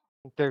Yeah.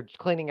 they're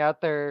cleaning out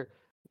their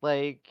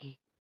like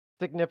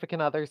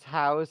significant other's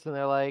house and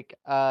they're like,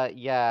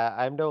 yeah,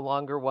 I'm no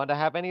longer one to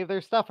have any of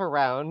their stuff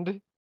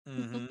around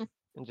Hmm.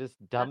 and just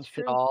That's dumps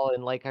it true. all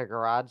in like a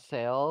garage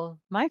sale.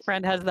 My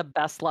friend has the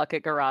best luck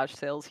at garage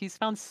sales. He's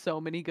found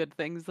so many good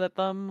things at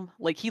them.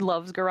 Like he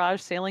loves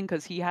garage sailing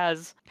because he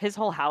has his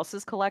whole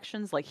house's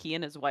collections. Like he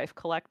and his wife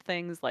collect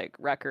things like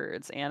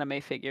records,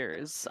 anime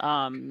figures,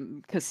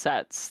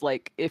 cassettes.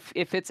 Like if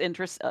it's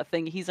a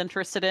thing he's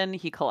interested in,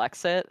 he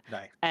collects it.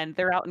 Nice. And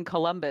they're out in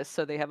Columbus,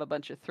 so they have a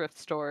bunch of thrift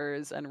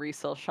stores and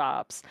resale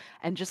shops.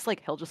 And just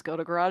like he'll just go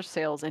to garage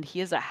sales, and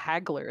he is a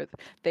haggler.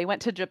 They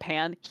went to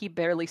Japan. He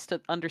barely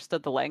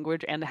understood the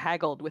language and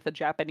haggled with a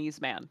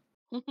Japanese man.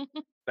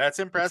 That's It's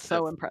impressive.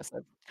 so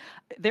impressive.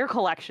 Their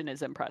collection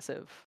is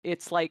impressive.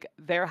 It's like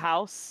their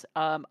house,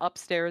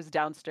 upstairs,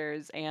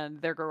 downstairs, and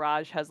their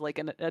garage has like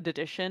an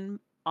addition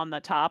on the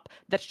top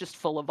that's just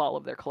full of all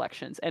of their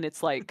collections. And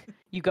it's like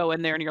you go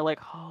in there and you're like,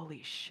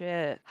 holy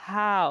shit,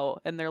 how?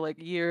 And they're like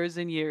years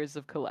and years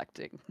of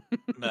collecting.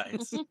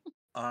 Nice.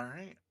 All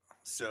right.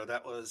 So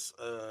that was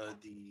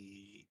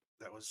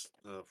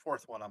the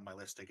fourth one on my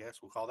list, I guess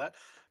we'll call that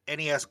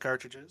NES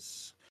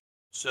cartridges.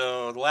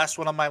 So the last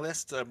one on my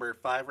list, number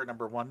 5 or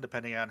number 1,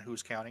 depending on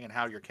who's counting and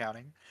how you're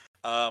counting,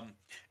 um,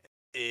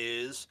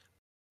 is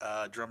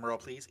drum roll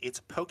please. It's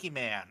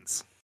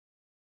Pokemans.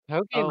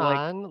 Oh,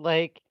 Pokemon,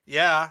 like,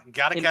 Yeah,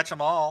 gotta in, catch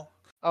them all.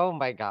 oh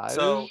my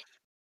So gosh.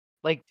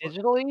 Like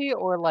digitally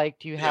or like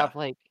do you yeah. have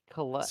like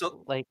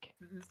So like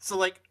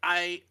like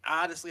I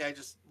honestly I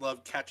just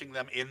love catching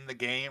them in the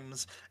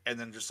games and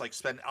then just like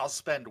I'll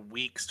spend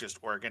weeks just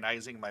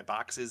organizing my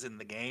boxes in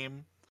the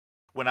game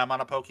when I'm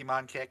on a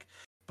Pokemon kick.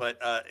 But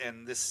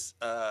and this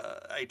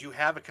I do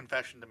have a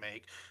confession to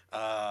make,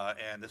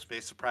 and this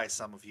may surprise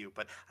some of you,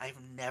 but I've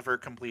never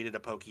completed a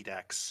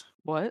Pokédex.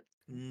 what?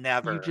 You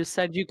Never. just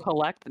said you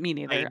collect? Me I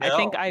neither. know. I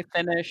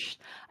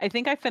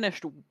think I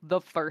finished the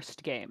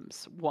first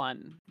games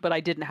one, but I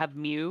didn't have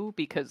Mew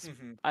because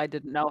Hmm. I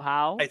didn't know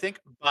how. I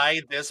think by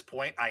this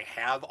point I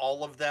have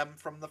all of them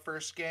from the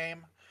first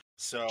game.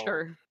 So,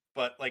 Sure.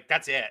 but like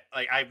that's it.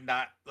 Like I've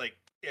not like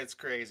it's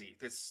crazy.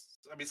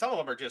 I mean some of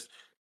them are just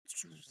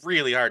it's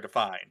really hard to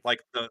find.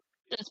 Like the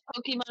Does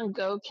Pokemon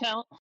Go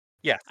count?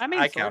 yes, I mean,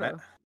 I sort count it.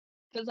 of.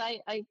 Because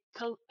I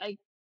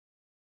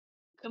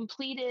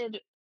completed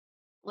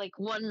like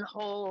one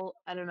whole,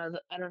 I don't know,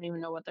 I don't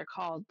even know what they're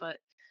called, but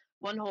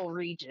one whole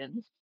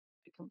region.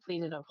 I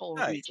completed a whole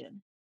Nice.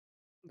 region.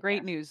 Yeah.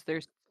 Great news.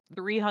 There's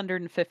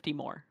 350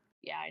 more.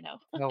 Yeah, I know.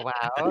 Oh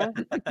wow.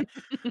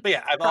 But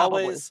yeah, I've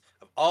Probably.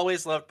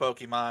 always loved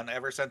Pokemon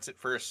ever since it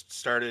first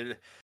started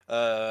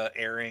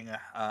airing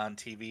on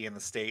TV in the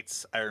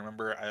States. I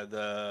remember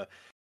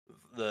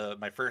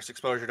my first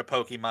exposure to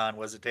Pokemon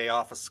was a day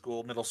off of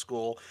school, middle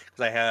school,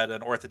 because I had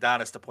an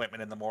orthodontist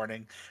appointment in the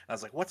morning. I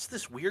was like, "What's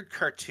this weird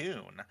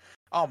cartoon?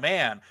 Oh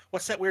man,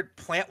 what's that weird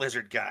plant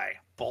lizard guy?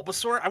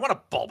 Bulbasaur? I want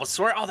a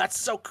Bulbasaur. Oh, that's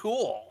so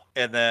cool!"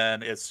 And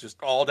then it's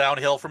just all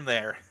downhill from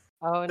there.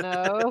 Oh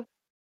no.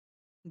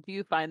 Do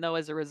you find though,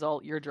 as a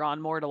result, you're drawn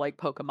more to like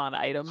Pokemon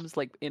items,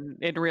 like in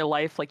real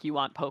life, like you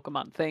want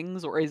Pokemon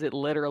things, or is it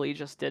literally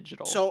just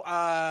digital? So,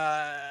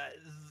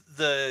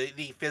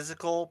 the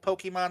physical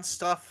Pokemon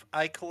stuff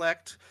I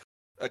collect,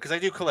 because I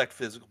do collect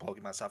physical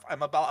Pokemon stuff.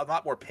 I'm a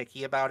lot more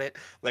picky about it.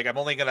 Like, I'm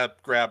only gonna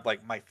grab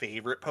like my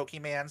favorite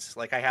Pokemons.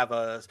 Like, I have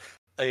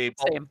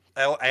Same.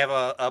 I have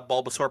a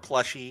Bulbasaur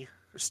plushie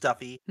or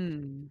stuffy.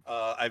 Hmm.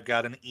 I've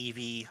got an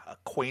Eevee, a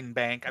coin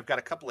bank. I've got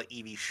a couple of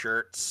Eevee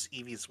shirts.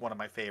 Eevee's one of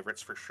my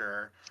favorites for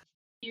sure.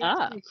 You have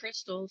Ah. some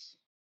crystals.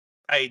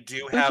 I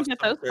do Where'd you have get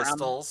some those from?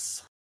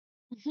 crystals.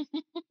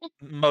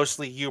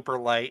 Mostly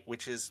Uperlite,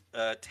 which is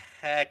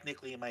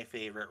technically my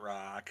favorite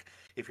rock,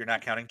 if you're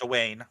not counting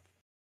Dwayne.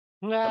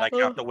 But I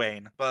count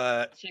Dwayne.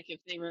 But Second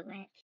favorite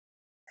rock.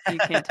 You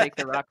can't take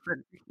the rock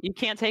for you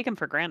can't take him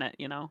for granted,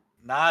 you know.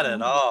 not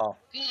at Oh. all.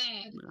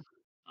 God.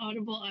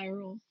 Audible eye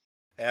roll.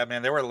 Yeah,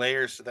 man, there were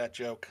layers to that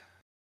joke.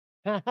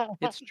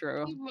 It's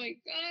true. Oh my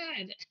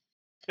god.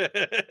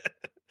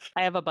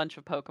 I have a bunch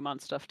of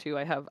Pokemon stuff too.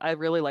 I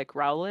really like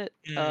Rowlet,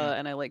 Mm.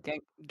 and I like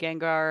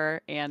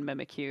Gengar and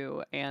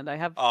Mimikyu, and I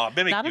have Oh, not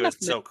Mimikyu enough.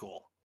 is so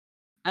cool.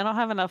 I don't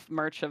have enough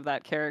merch of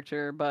that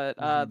character, but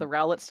the Mhm.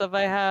 Rowlet stuff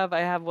I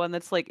have one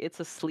that's like it's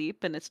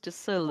asleep and it's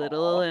just so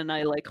little, Aw. and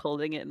I like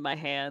holding it in my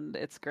hand.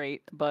 It's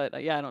great,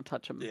 but yeah, I don't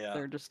touch them. Yeah.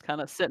 They're just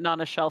kind of sitting on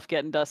a shelf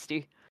getting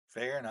dusty.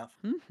 Fair enough.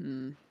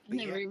 Hmm. I've But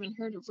never yeah. even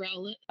heard of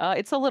Rowlet.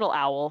 It's a little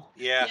owl.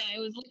 Yeah, Yeah, I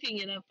was looking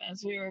it up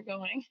as we were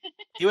going.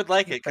 he would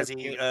like it So because he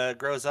cute.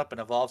 grows up and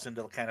evolves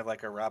into kind of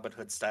like a Robin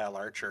Hood style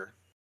archer.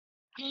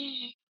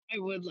 I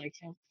would like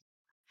him.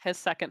 His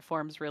second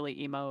form's really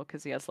emo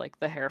because he has like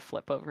the hair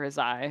flip over his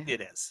eye. It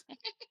is.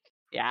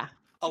 Yeah.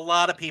 A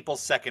lot of people's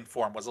second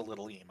form was a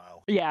little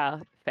emo. Yeah,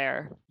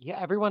 fair. Yeah,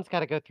 everyone's got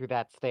to go through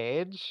that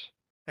stage.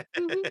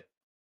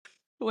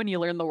 When you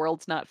learn the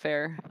world's not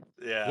fair.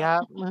 Yeah.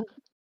 Yeah.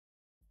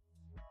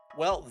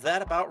 Well,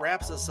 that about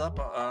wraps us up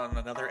on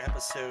another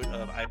episode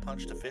of I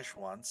Punched a Fish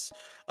Once.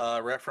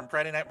 From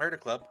Friday Night Murder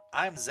Club,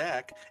 I'm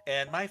Zach,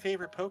 and my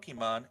favorite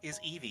Pokemon is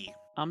Eevee.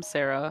 I'm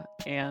Sarah,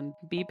 and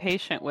be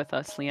patient with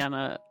us,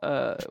 Liana.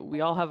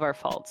 We all have our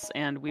faults,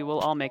 and we will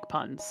all make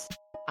puns.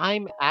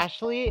 I'm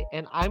Ashley,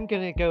 and I'm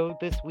gonna go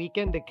this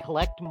weekend to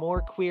collect more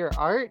queer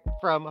art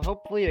from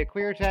hopefully a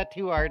queer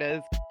tattoo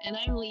artist. And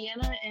I'm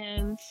Leanna,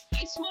 and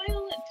I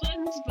smile at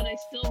puns, but I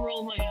still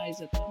roll my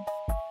eyes at them.